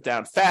 25%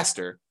 down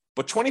faster,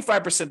 but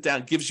 25%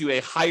 down gives you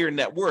a higher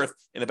net worth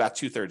in about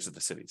 2/3 of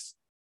the cities.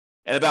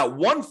 And about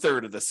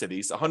 1/3 of the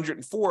cities,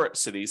 104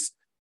 cities,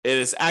 it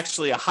is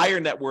actually a higher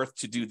net worth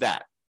to do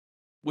that,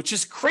 which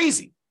is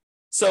crazy.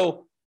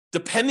 So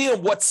depending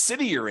on what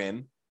city you're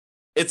in,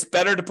 it's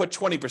better to put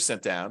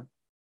 20% down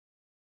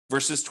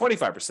versus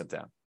 25%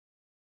 down.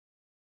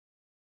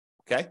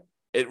 Okay?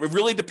 It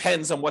really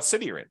depends on what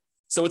city you're in.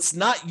 So it's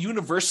not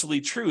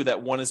universally true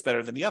that one is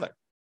better than the other.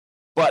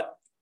 But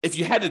if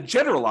you had to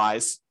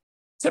generalize,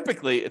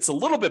 typically it's a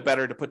little bit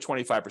better to put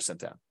 25%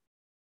 down.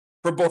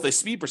 From both a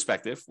speed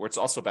perspective, where it's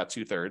also about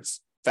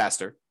 2/3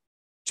 faster,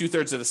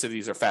 2/3 of the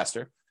cities are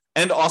faster,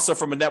 and also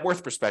from a net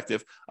worth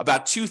perspective,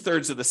 about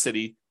 2/3 of the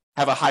city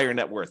have a higher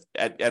net worth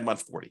at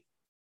month 40.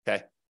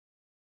 Okay.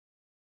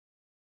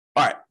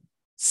 All right.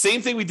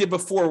 Same thing we did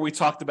before. We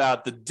talked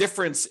about the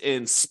difference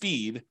in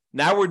speed.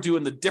 Now we're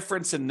doing the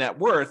difference in net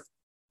worth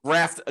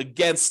graphed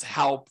against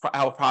how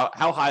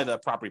high the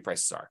property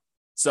prices are.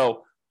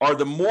 So are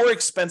the more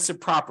expensive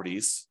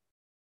properties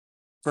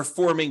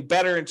performing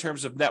better in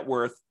terms of net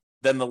worth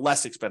than the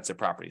less expensive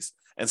properties?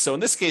 And so in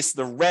this case,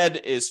 the red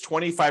is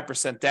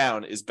 25%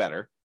 down is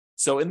better.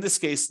 So in this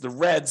case, the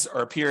reds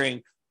are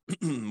appearing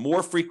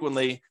more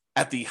frequently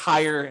at the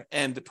higher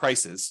end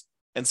prices.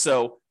 And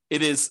so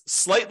it is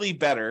slightly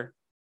better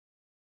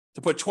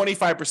to put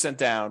 25%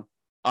 down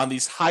on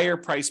these higher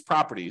priced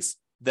properties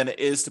than it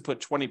is to put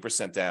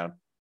 20% down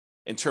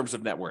in terms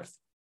of net worth.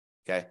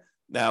 Okay.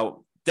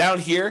 Now down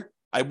here,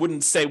 I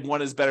wouldn't say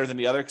one is better than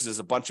the other because there's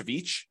a bunch of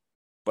each,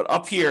 but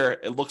up here,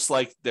 it looks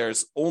like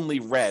there's only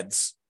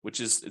reds, which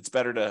is, it's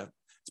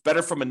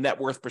better from a net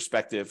worth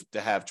perspective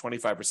to have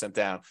 25%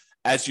 down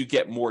as you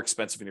get more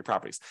expensive in your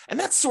properties. And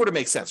that sort of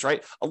makes sense,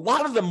 right? A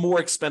lot of the more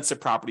expensive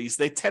properties,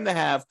 they tend to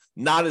have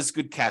not as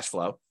good cash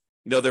flow.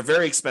 They're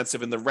very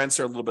expensive and the rents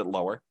are a little bit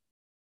lower.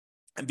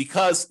 And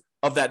because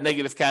of that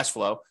negative cash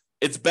flow,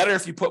 it's better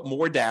if you put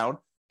more down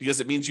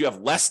because it means you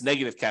have less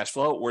negative cash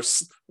flow or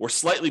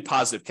slightly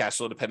positive cash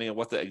flow, depending on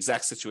what the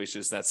exact situation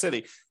is in that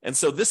city. And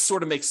so this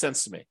sort of makes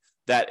sense to me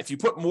that if you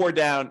put more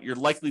down, you're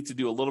likely to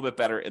do a little bit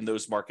better in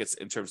those markets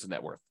in terms of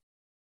net worth.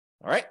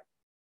 All right.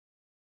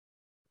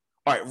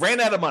 All right. Ran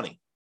out of money.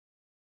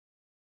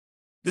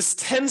 This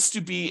tends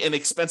to be in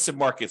expensive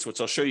markets, which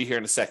I'll show you here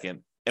in a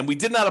second. And we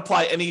did not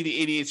apply any of the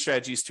 88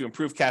 strategies to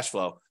improve cash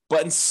flow.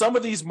 But in some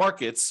of these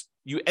markets,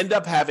 you end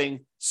up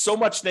having so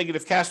much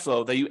negative cash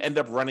flow that you end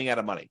up running out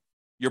of money.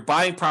 You're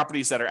buying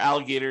properties that are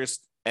alligators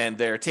and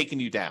they're taking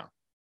you down.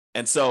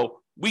 And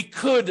so we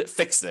could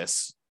fix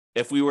this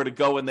if we were to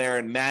go in there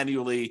and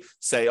manually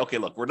say, okay,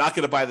 look, we're not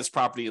going to buy this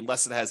property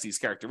unless it has these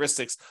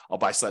characteristics. I'll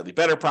buy slightly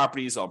better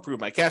properties. I'll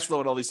improve my cash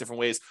flow in all these different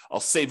ways. I'll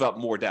save up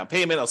more down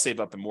payment. I'll save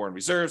up more in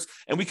reserves.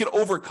 And we can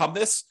overcome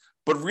this.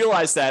 but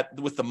realize that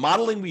with the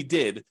modeling we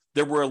did,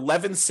 there were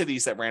 11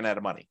 cities that ran out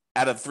of money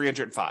out of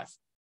 305.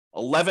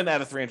 11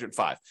 out of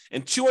 305.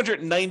 In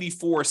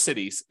 294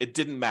 cities, it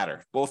didn't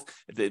matter.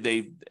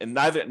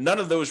 None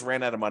of those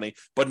ran out of money,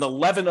 but in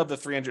 11 of the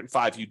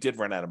 305, you did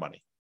run out of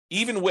money,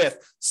 even with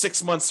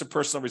 6 months of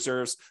personal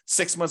reserves,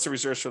 6 months of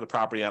reserves for the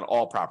property on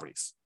all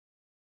properties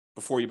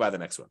before you buy the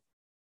next one.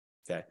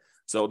 Okay.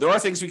 So there are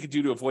things we could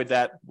do to avoid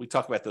that. We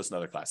talk about those in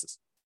other classes.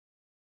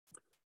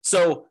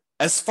 So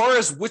as far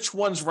as which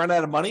ones run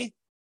out of money,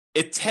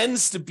 it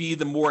tends to be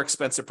the more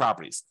expensive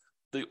properties.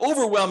 The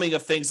overwhelming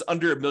of things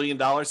under $1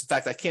 million. In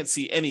fact, I can't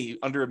see any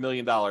under $1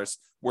 million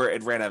where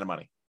it ran out of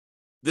money.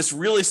 This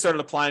really started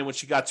applying when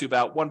she got to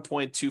about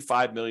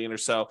 1.25 million or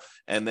so,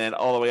 and then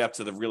all the way up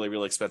to the really,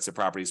 really expensive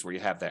properties where you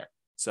have there.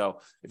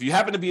 So if you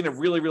happen to be in a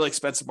really, really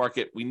expensive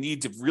market, we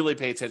need to really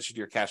pay attention to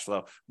your cash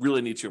flow,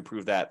 really need to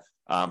improve that,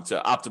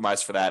 to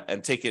optimize for that,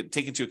 and take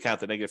into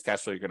account the negative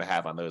cash flow you're going to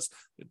have on those.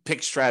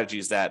 Pick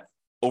strategies that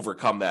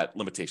overcome that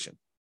limitation.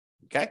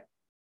 Okay?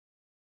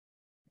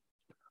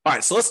 All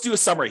right, so let's do a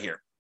summary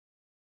here.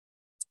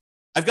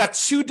 I've got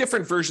two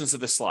different versions of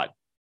this slide.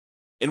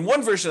 In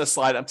one version of the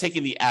slide, I'm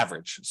taking the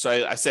average. So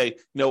I say,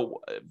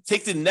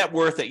 take the net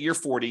worth at year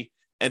 40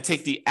 and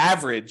take the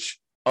average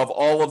of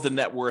all of the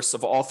net worths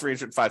of all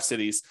 305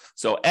 cities.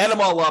 So add them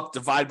all up,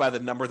 divide by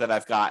the number that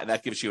I've got, and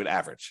that gives you an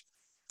average.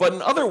 But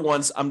in other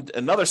ones,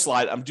 another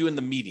slide, I'm doing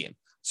the median.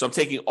 So I'm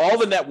taking all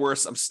the net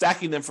worths, I'm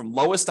stacking them from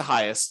lowest to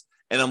highest,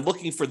 and I'm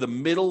looking for the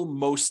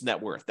middle-most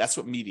net worth. That's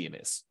what median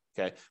is,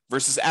 okay?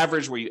 Versus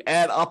average, where you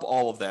add up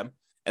all of them,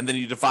 and then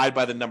you divide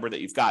by the number that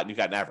you've got, and you've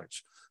got an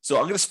average. So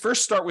I'm going to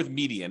first start with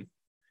median,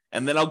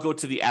 and then I'll go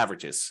to the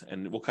averages,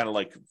 and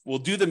we'll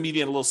do the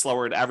median a little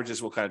slower, and averages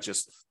we'll kind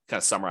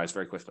of summarize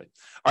very quickly.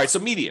 All right, so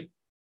median.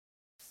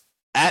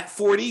 At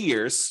 40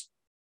 years,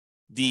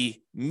 the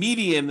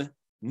median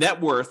net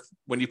worth,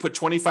 when you put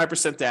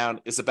 25% down,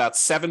 is about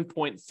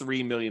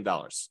 $7.3 million.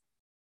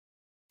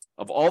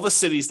 Of all the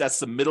cities, that's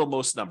the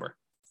middlemost number.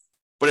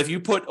 But if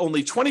you put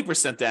only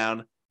 20%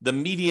 down, the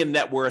median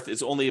net worth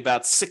is only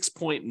about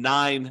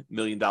 $6.9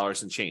 million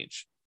and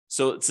change.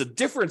 So it's a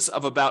difference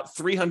of about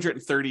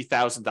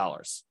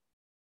 $330,000,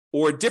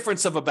 or a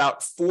difference of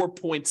about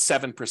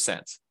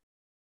 4.7%.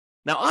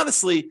 Now,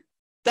 honestly,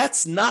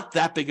 that's not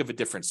that big of a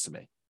difference to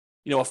me.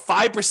 A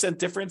 5%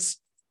 difference,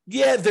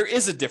 yeah, there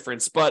is a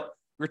difference, but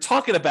we're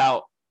talking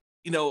about,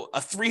 a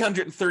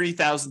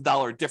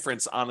 $330,000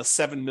 difference on a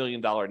 $7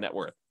 million net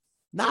worth.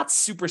 Not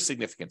super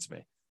significant to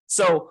me.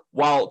 So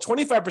while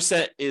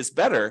 25% is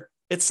better,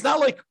 it's not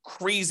like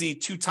crazy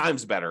 2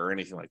 times better or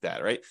anything like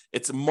that, right?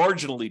 It's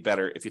marginally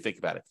better if you think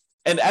about it.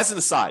 And as an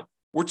aside,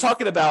 we're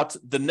talking about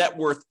the net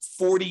worth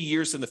 40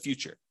 years in the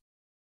future.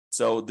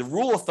 So the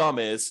rule of thumb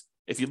is,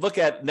 if you look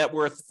at net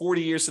worth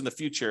 40 years in the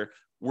future,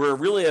 we're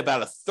really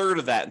about a third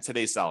of that in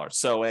today's dollars.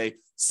 So a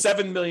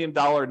 $7 million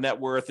net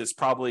worth is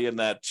probably in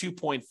that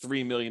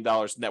 $2.3 million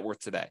net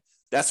worth today.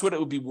 That's what it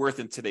would be worth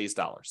in today's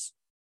dollars.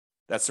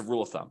 That's the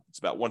rule of thumb. It's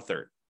about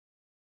 1/3.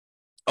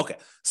 Okay,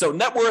 so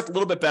net worth, a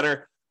little bit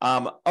better.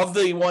 Of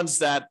the ones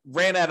that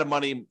ran out of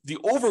money, the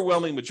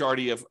overwhelming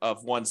majority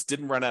of ones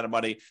didn't run out of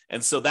money.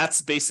 And so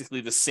that's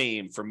basically the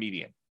same for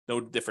median. No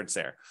difference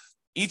there.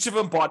 Each of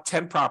them bought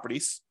 10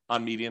 properties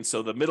on median.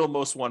 So the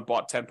middlemost one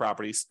bought 10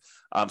 properties.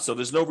 So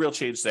there's no real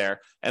change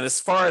there. And as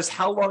far as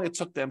how long it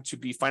took them to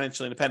be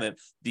financially independent,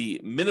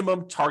 the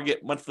minimum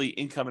target monthly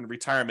income and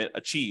retirement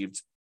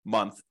achieved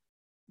month,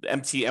 the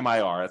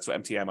MTMIR, that's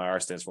what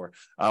MTMIR stands for.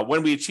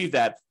 When we achieve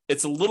that,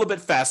 it's a little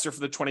bit faster for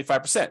the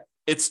 25%.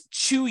 It's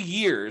 2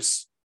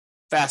 years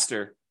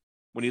faster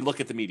when you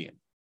look at the median.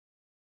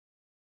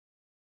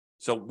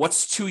 So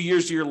what's 2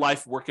 years of your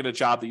life working a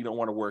job that you don't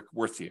want to work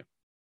worth to you?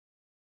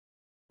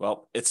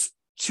 Well, it's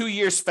 2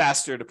 years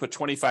faster to put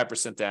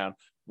 25% down,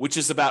 which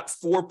is about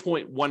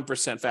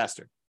 4.1%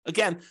 faster.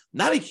 Again,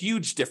 not a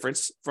huge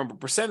difference from a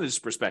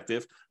percentage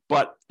perspective,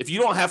 but if you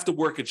don't have to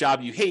work a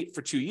job you hate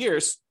for 2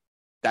 years,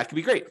 that could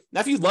be great. Now,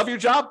 if you love your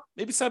job,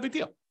 maybe it's not a big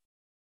deal.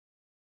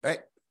 Right?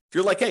 If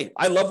you're like, hey,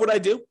 I love what I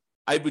do,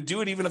 I would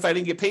do it even if I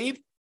didn't get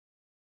paid,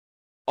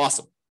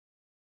 awesome.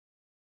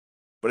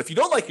 But if you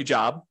don't like your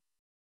job,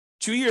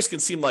 2 years can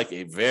seem like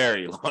a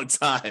very long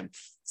time.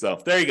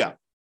 So there you go.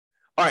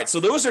 All right, so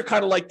those are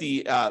kind of like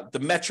the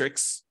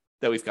metrics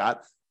that we've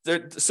got.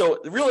 So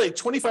really,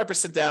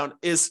 25% down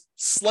is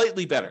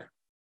slightly better.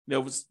 It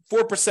was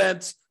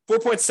 4%,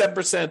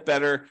 4.7%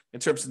 better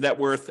in terms of net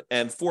worth,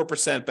 and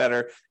 4%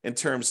 better in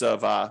terms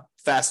of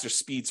faster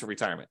speed to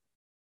retirement,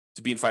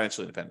 to being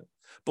financially independent.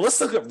 But let's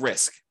look at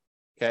risk.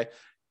 Okay,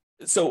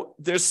 so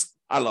there's,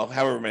 I don't know,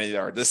 however many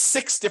there are. There's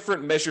 6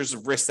 different measures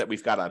of risk that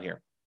we've got on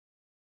here.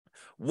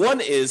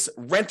 One is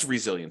rent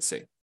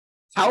resiliency.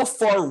 How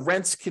far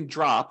rents can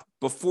drop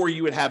before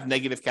you would have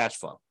negative cash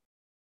flow.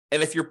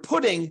 And if you're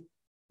putting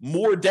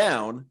more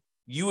down,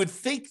 you would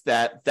think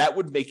that that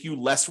would make you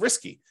less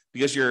risky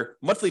because your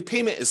monthly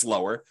payment is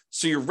lower.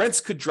 So your rents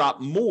could drop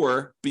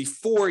more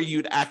before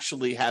you'd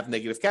actually have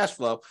negative cash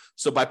flow.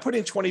 So by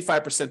putting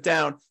 25%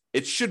 down,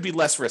 it should be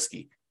less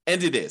risky.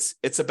 And it is.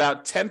 It's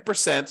about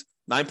 10%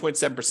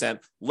 9.7%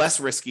 less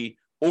risky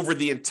over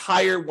the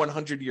entire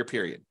 100-year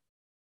period.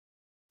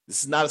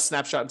 This is not a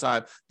snapshot in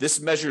time. This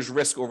measures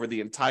risk over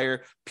the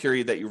entire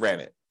period that you ran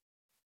it.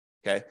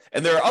 Okay.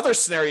 And there are other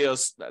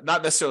scenarios,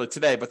 not necessarily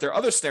today, but there are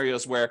other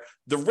scenarios where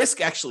the risk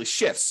actually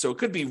shifts. So it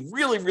could be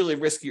really, really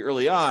risky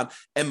early on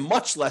and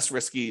much less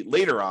risky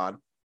later on,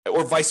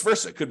 or vice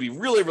versa. It could be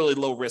really, really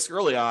low risk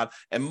early on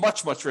and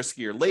much, much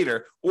riskier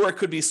later, or it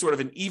could be sort of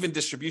an even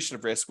distribution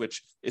of risk,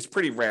 which is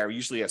pretty rare. You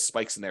usually have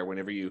spikes in there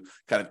whenever you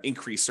kind of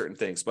increase certain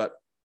things, but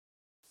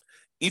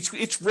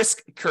each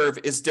risk curve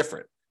is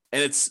different.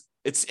 And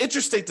it's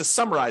interesting to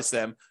summarize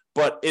them,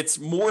 but it's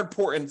more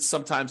important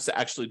sometimes to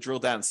actually drill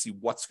down and see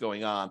what's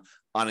going on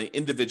an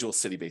individual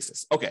city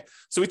basis. Okay,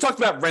 so we talked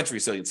about rent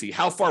resiliency,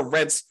 how far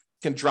rents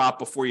can drop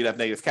before you'd have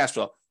negative cash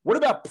flow. What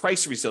about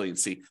price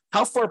resiliency?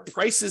 How far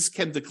prices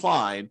can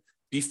decline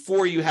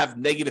before you have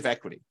negative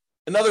equity?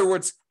 In other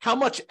words, how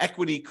much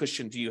equity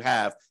cushion do you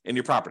have in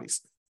your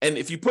properties? And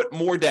if you put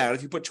more down,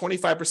 if you put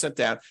 25%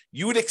 down,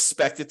 you would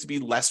expect it to be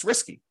less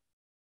risky,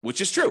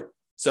 which is true.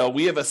 So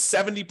we have a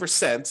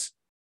 70%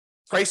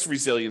 price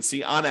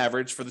resiliency on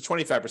average for the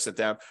 25%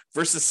 down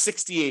versus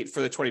 68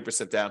 for the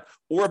 20% down,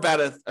 or about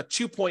a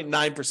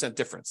 2.9%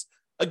 difference.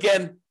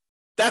 Again,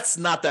 that's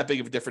not that big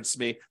of a difference to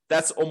me.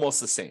 That's almost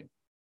the same,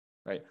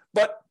 right?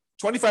 But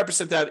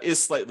 25% down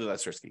is slightly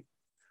less risky.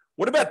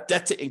 What about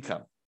debt to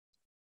income?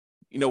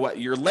 You know what?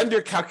 Your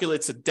lender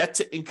calculates a debt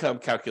to income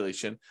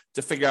calculation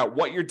to figure out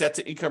what your debt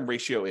to income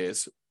ratio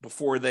is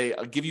before they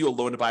give you a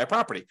loan to buy a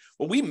property.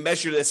 Well, we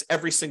measure this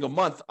every single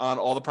month on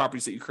all the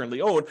properties that you currently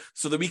own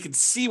so that we can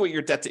see what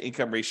your debt to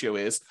income ratio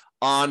is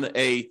on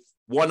a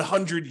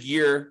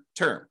 100-year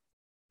term.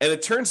 And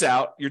it turns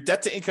out your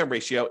debt to income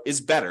ratio is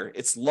better.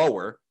 It's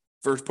lower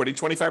for putting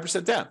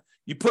 25% down.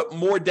 You put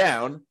more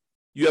down,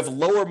 you have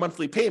lower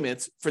monthly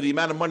payments for the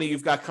amount of money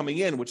you've got coming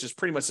in, which is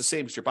pretty much the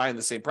same because you're buying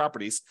the same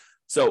properties.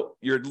 So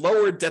your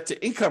lower debt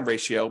to income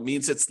ratio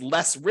means it's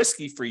less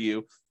risky for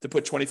you to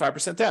put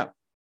 25% down.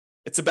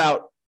 It's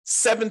about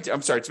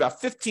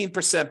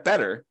 15%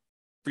 better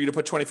for you to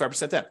put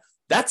 25% down.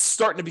 That's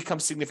starting to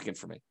become significant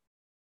for me.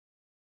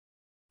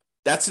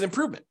 That's an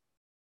improvement.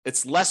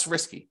 It's less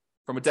risky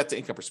from a debt to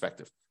income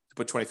perspective to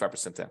put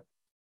 25% down.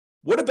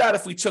 What about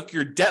if we took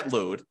your debt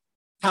load,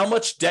 how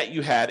much debt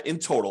you had in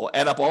total,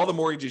 add up all the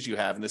mortgages you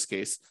have in this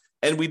case,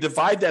 and we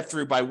divide that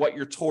through by what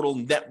your total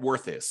net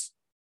worth is?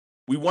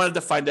 We wanted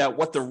to find out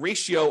what the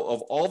ratio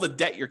of all the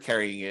debt you're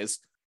carrying is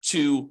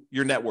to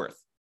your net worth.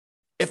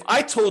 If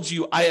I told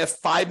you I have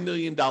 $5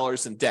 million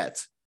in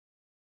debt,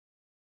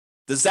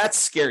 does that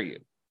scare you?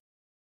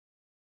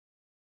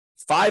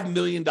 $5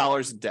 million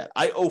in debt.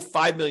 I owe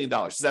 $5 million.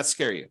 Does that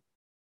scare you?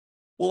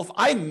 Well, if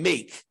I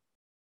make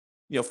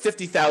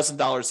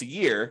 $50,000 a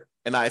year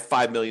and I have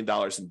 $5 million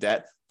in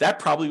debt, that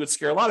probably would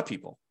scare a lot of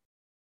people.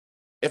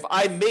 If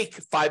I make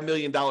 $5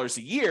 million a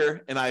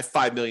year and I have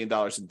 $5 million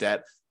in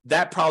debt,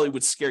 that probably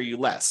would scare you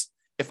less.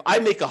 If I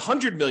make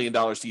 $100 million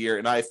a year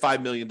and I have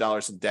 $5 million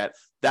in debt,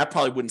 that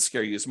probably wouldn't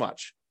scare you as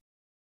much.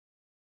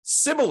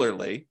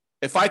 Similarly,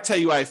 if I tell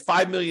you I have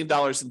 $5 million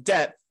in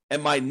debt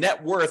and my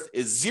net worth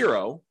is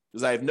zero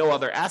because I have no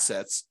other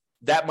assets,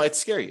 that might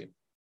scare you.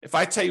 If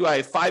I tell you I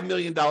have $5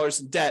 million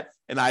in debt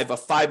and I have a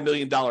 $5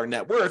 million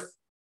net worth,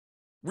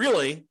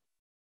 really,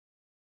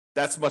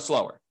 that's much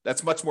lower.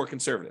 That's much more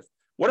conservative.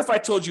 What if I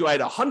told you I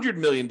had a $100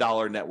 million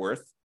net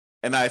worth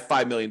and I have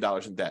 $5 million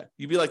in debt?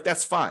 You'd be like,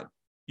 that's fine.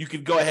 You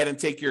could go ahead and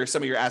take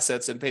some of your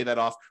assets and pay that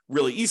off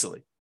really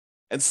easily.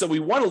 And so we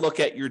want to look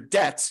at your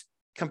debt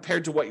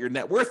compared to what your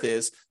net worth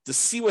is to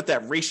see what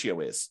that ratio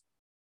is.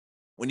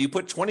 When you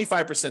put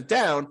 25%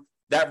 down,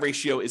 that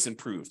ratio is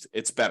improved.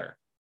 It's better.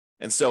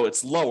 And so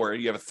it's lower.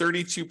 You have a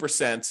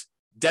 32%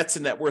 debt to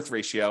net worth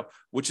ratio,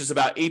 which is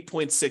about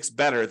 8.6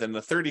 better than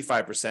the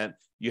 35%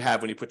 you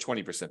have when you put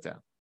 20% down.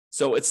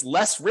 So it's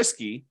less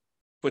risky,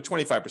 put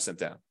 25%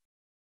 down.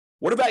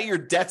 What about your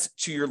debt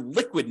to your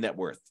liquid net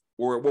worth,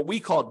 or what we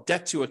call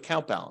debt to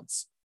account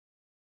balance?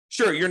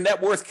 Sure, your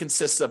net worth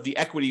consists of the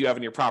equity you have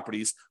in your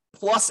properties,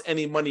 plus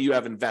any money you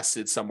have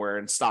invested somewhere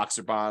in stocks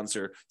or bonds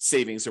or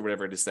savings or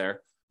whatever it is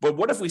there. But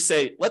what if we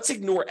say, let's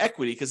ignore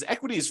equity, because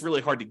equity is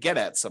really hard to get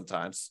at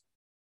sometimes.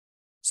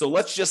 So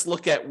let's just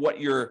look at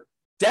what your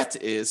debt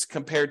is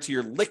compared to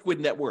your liquid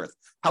net worth,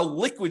 how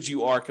liquid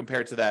you are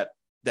compared to that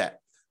debt.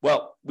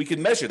 Well, we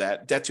can measure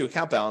that, debt to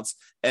account balance,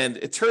 and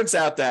it turns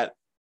out that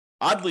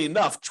oddly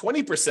enough,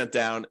 20%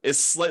 down is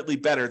slightly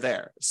better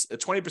there.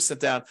 20%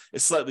 down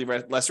is slightly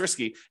less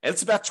risky, and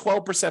it's about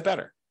 12%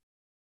 better.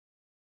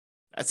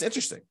 That's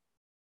interesting,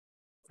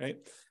 right?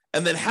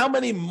 And then how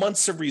many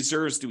months of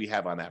reserves do we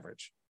have on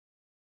average?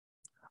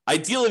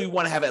 Ideally, we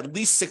want to have at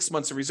least 6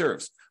 months of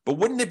reserves, but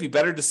wouldn't it be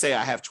better to say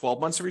I have 12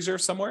 months of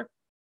reserves somewhere?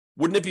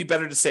 Wouldn't it be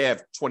better to say I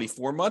have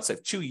 24 months, I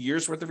have 2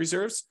 years worth of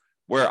reserves,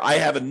 where I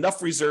have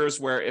enough reserves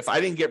where if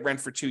I didn't get rent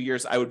for 2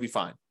 years, I would be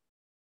fine?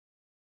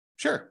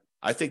 Sure.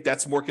 I think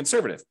that's more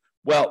conservative.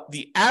 Well,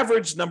 the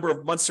average number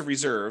of months of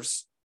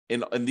reserves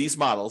in these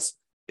models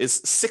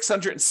is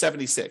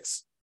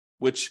 676,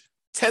 which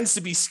tends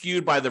to be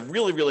skewed by the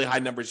really, really high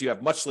numbers you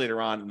have much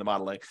later on in the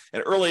modeling.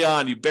 And early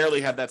on, you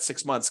barely have that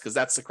 6 months because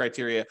that's the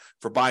criteria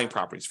for buying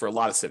properties for a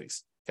lot of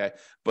cities. Okay.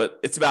 But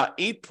it's about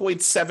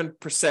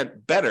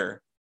 8.7%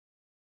 better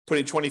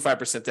putting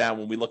 25% down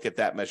when we look at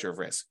that measure of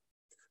risk.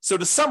 So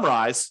to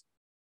summarize,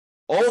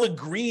 all the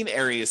green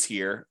areas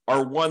here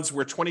are ones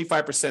where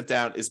 25%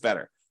 down is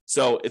better.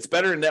 So it's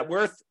better in net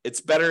worth.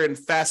 It's better in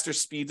faster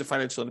speed to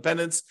financial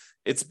independence.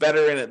 It's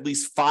better in at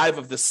least 5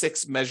 of the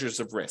 6 measures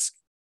of risk.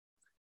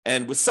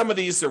 And with some of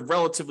these, they're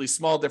relatively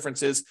small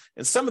differences.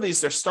 And some of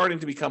these, they're starting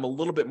to become a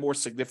little bit more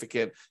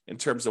significant in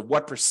terms of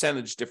what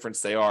percentage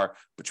difference they are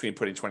between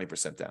putting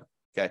 20% down.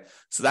 Okay.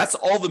 So that's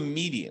all the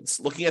medians,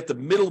 looking at the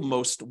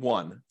middlemost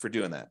one for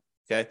doing that.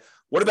 Okay.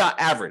 What about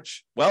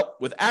average? Well,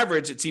 with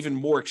average, it's even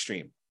more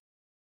extreme.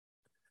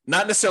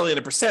 Not necessarily in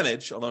a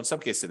percentage, although in some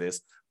cases it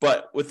is,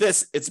 but with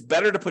this, it's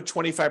better to put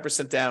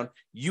 25% down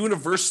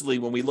universally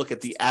when we look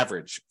at the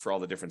average for all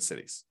the different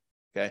cities.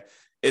 Okay.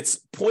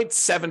 It's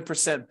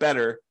 0.7%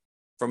 better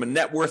from a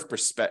net worth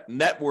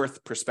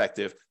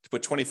perspective to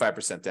put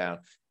 25% down.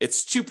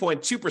 It's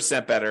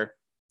 2.2% better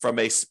from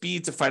a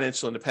speed to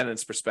financial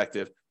independence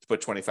perspective to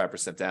put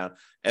 25% down.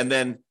 And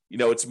then,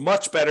 it's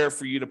much better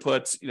for you to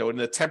put, in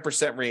the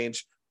 10%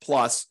 range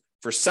plus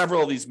for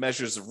several of these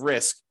measures of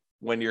risk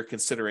when you're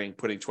considering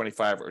putting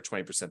 25 or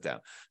 20% down.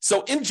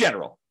 So in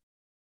general,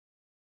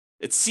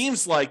 it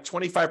seems like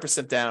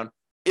 25% down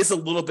is a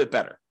little bit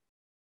better.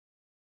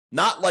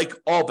 Not like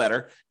all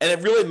better, and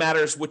it really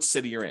matters which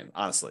city you're in,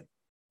 honestly.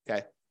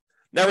 Okay.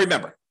 Now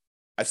remember,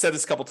 I've said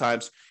this a couple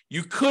times,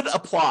 you could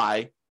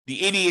apply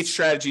the 88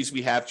 strategies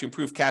we have to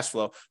improve cash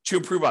flow to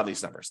improve on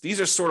these numbers. These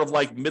are sort of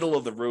like middle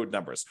of the road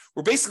numbers.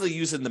 We're basically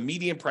using the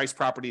median price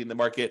property in the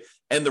market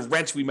and the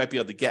rent we might be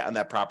able to get on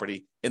that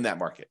property in that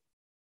market.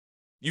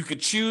 You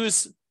could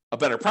choose a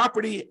better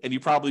property and you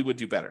probably would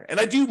do better. And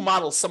I do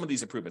model some of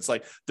these improvements.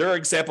 Like there are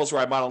examples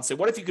where I model and say,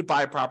 what if you could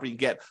buy a property and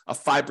get a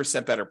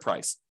 5% better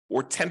price,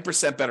 or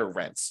 10% better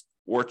rents,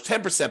 or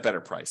 10% better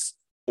price,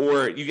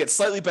 or you get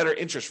slightly better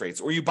interest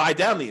rates, or you buy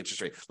down the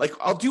interest rate. Like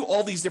I'll do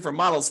all these different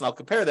models and I'll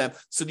compare them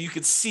so that you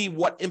can see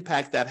what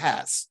impact that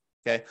has.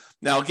 Okay.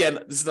 Now, again,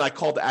 this is my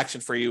call to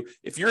action for you.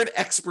 If you're an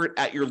expert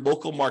at your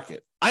local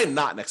market, I am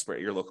not an expert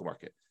at your local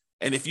market.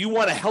 And if you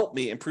want to help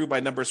me improve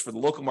my numbers for the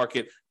local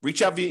market,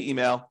 reach out via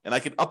email and I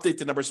can update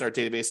the numbers in our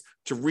database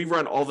to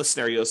rerun all the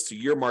scenarios to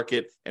your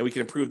market. And we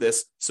can improve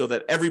this so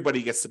that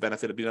everybody gets the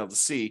benefit of being able to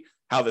see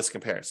how this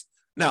compares.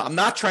 Now, I'm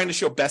not trying to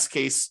show best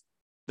case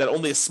that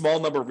only a small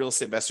number of real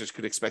estate investors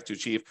could expect to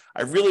achieve.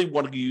 I really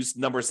want to use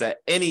numbers that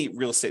any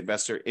real estate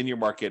investor in your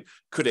market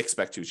could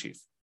expect to achieve.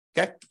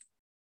 Okay?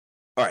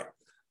 All right.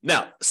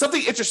 Now,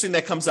 something interesting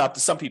that comes up to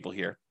some people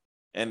here,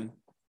 and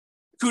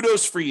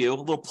kudos for you, a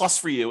little plus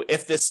for you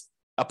if this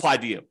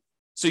applied to you.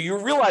 So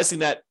you're realizing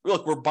that,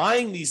 look, we're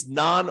buying these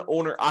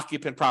non-owner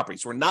occupant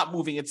properties. We're not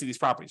moving into these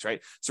properties,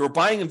 right? So we're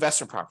buying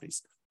investment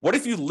properties. What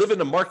if you live in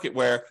a market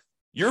where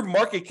your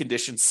market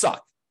conditions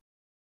suck?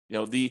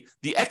 The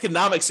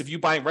economics of you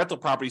buying rental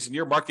properties in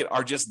your market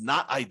are just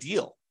not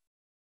ideal.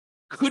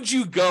 Could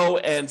you go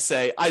and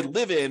say, I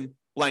live in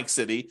blank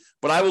city,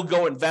 but I will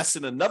go invest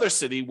in another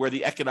city where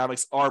the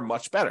economics are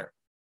much better?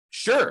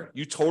 Sure,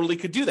 you totally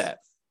could do that.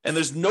 And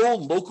there's no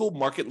local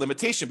market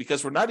limitation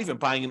because we're not even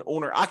buying an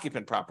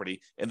owner-occupant property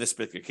in this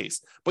particular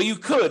case. But you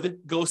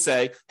could go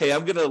say, hey,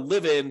 I'm going to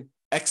live in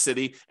X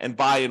city and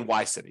buy in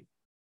Y city.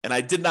 And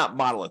I did not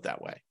model it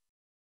that way.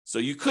 So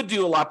you could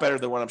do a lot better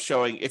than what I'm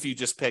showing if you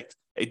just picked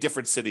a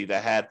different city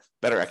that had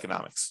better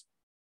economics.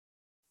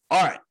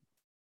 All right.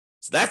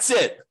 So that's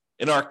it.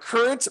 In our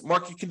current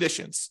market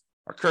conditions,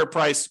 our current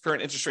price,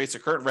 current interest rates, or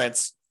current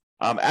rents,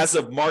 as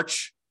of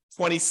March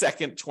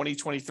 22nd,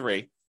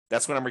 2023,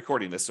 that's when I'm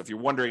recording this. So if you're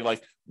wondering,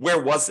 like, where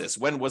was this?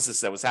 When was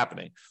this that was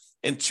happening?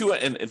 In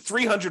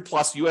 300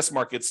 plus US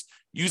markets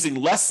using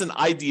less than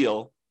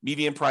ideal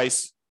median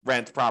price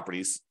rent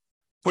properties,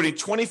 putting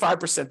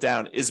 25%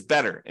 down is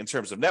better in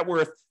terms of net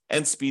worth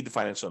and speed to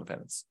financial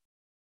independence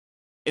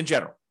in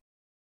general.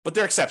 But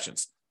there are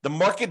exceptions. The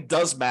market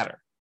does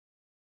matter.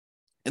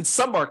 In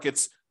some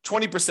markets,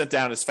 20%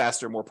 down is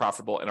faster, more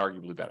profitable, and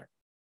arguably better,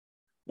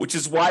 which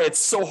is why it's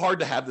so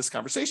hard to have this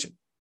conversation.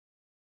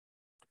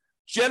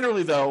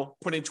 Generally, though,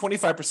 putting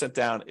 25%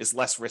 down is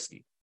less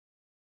risky.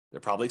 There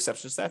are probably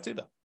exceptions to that too,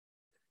 though.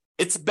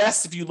 It's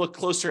best if you look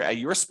closer at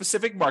your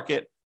specific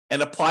market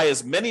and apply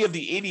as many of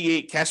the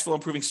 88 cash flow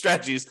improving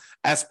strategies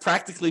as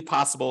practically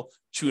possible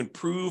to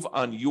improve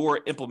on your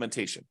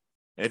implementation.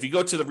 And if you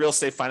go to the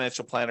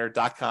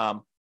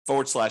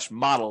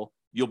realestateFinancialPlanner.com/model,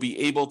 you'll be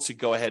able to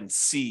go ahead and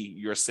see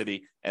your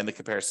city and the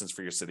comparisons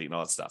for your city and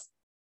all that stuff.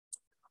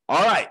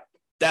 All right.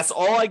 That's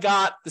all I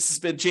got. This has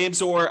been James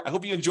Orr. I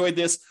hope you enjoyed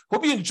this.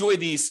 Hope you enjoy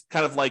these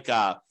kind of like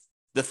the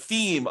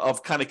theme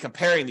of kind of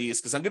comparing these,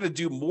 because I'm going to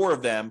do more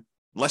of them,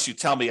 unless you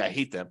tell me I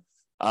hate them.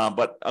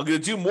 But I'm going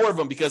to do more of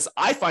them because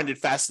I find it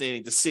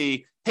fascinating to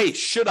see, hey,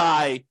 should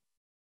I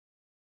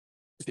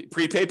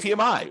prepay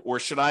PMI, or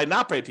should I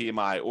not pay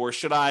PMI, or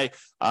should I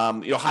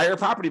hire a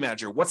property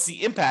manager? What's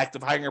the impact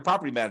of hiring a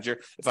property manager?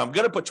 If I'm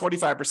going to put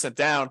 25%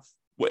 down,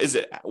 What is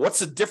it? What's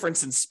the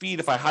difference in speed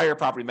if I hire a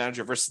property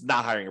manager versus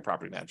not hiring a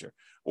property manager?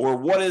 Or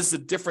what is the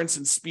difference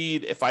in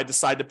speed if I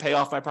decide to pay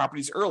off my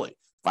properties early?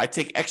 If I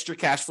take extra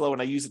cash flow and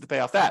I use it to pay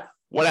off that,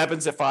 what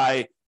happens if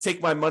I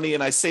take my money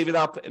and I save it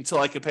up until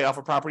I can pay off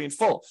a property in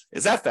full?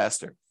 Is that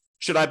faster?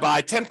 Should I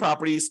buy 10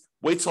 properties,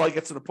 wait till I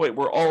get to the point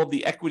where all of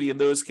the equity in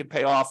those can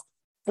pay off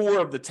 4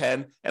 of the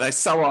 10, and I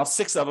sell off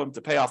 6 of them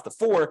to pay off the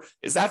 4?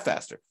 Is that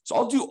faster? So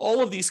I'll do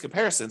all of these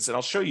comparisons and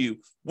I'll show you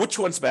which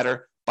one's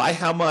better, by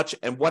how much,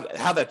 and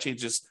how that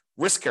changes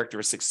risk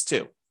characteristics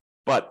too.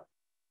 But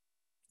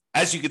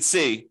as you can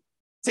see, it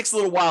takes a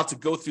little while to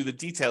go through the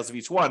details of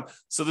each one.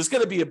 So there's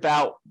going to be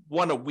about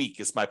one a week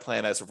is my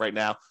plan as of right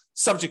now,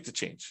 subject to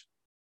change.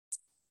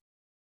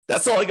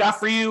 That's all I got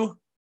for you.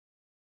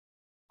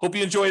 Hope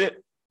you enjoyed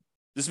it.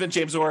 This has been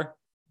James Orr.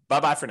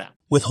 Bye-bye for now.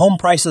 With home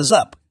prices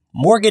up,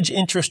 mortgage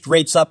interest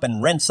rates up,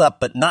 and rents up,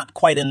 but not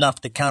quite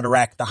enough to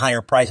counteract the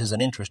higher prices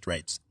and interest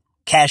rates,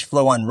 cash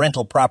flow on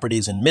rental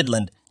properties in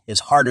Midland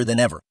is harder than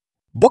ever.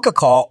 Book a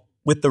call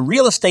with the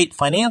Real Estate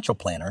Financial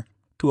Planner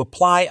to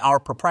apply our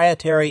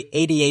proprietary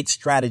 88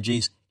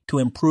 strategies to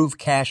improve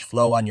cash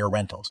flow on your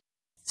rentals.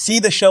 See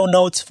the show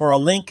notes for a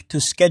link to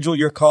schedule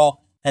your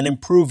call and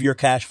improve your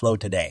cash flow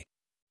today.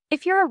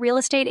 If you're a real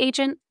estate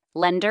agent,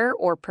 lender,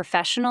 or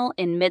professional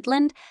in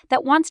Midland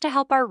that wants to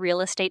help our real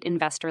estate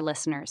investor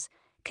listeners,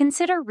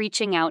 consider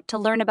reaching out to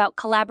learn about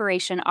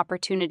collaboration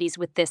opportunities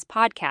with this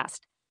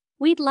podcast.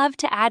 We'd love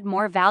to add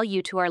more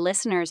value to our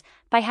listeners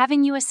by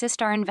having you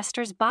assist our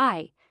investors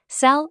buy,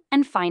 sell,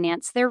 and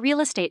finance their real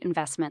estate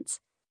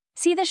investments.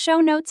 See the show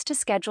notes to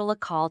schedule a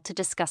call to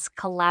discuss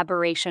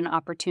collaboration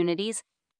opportunities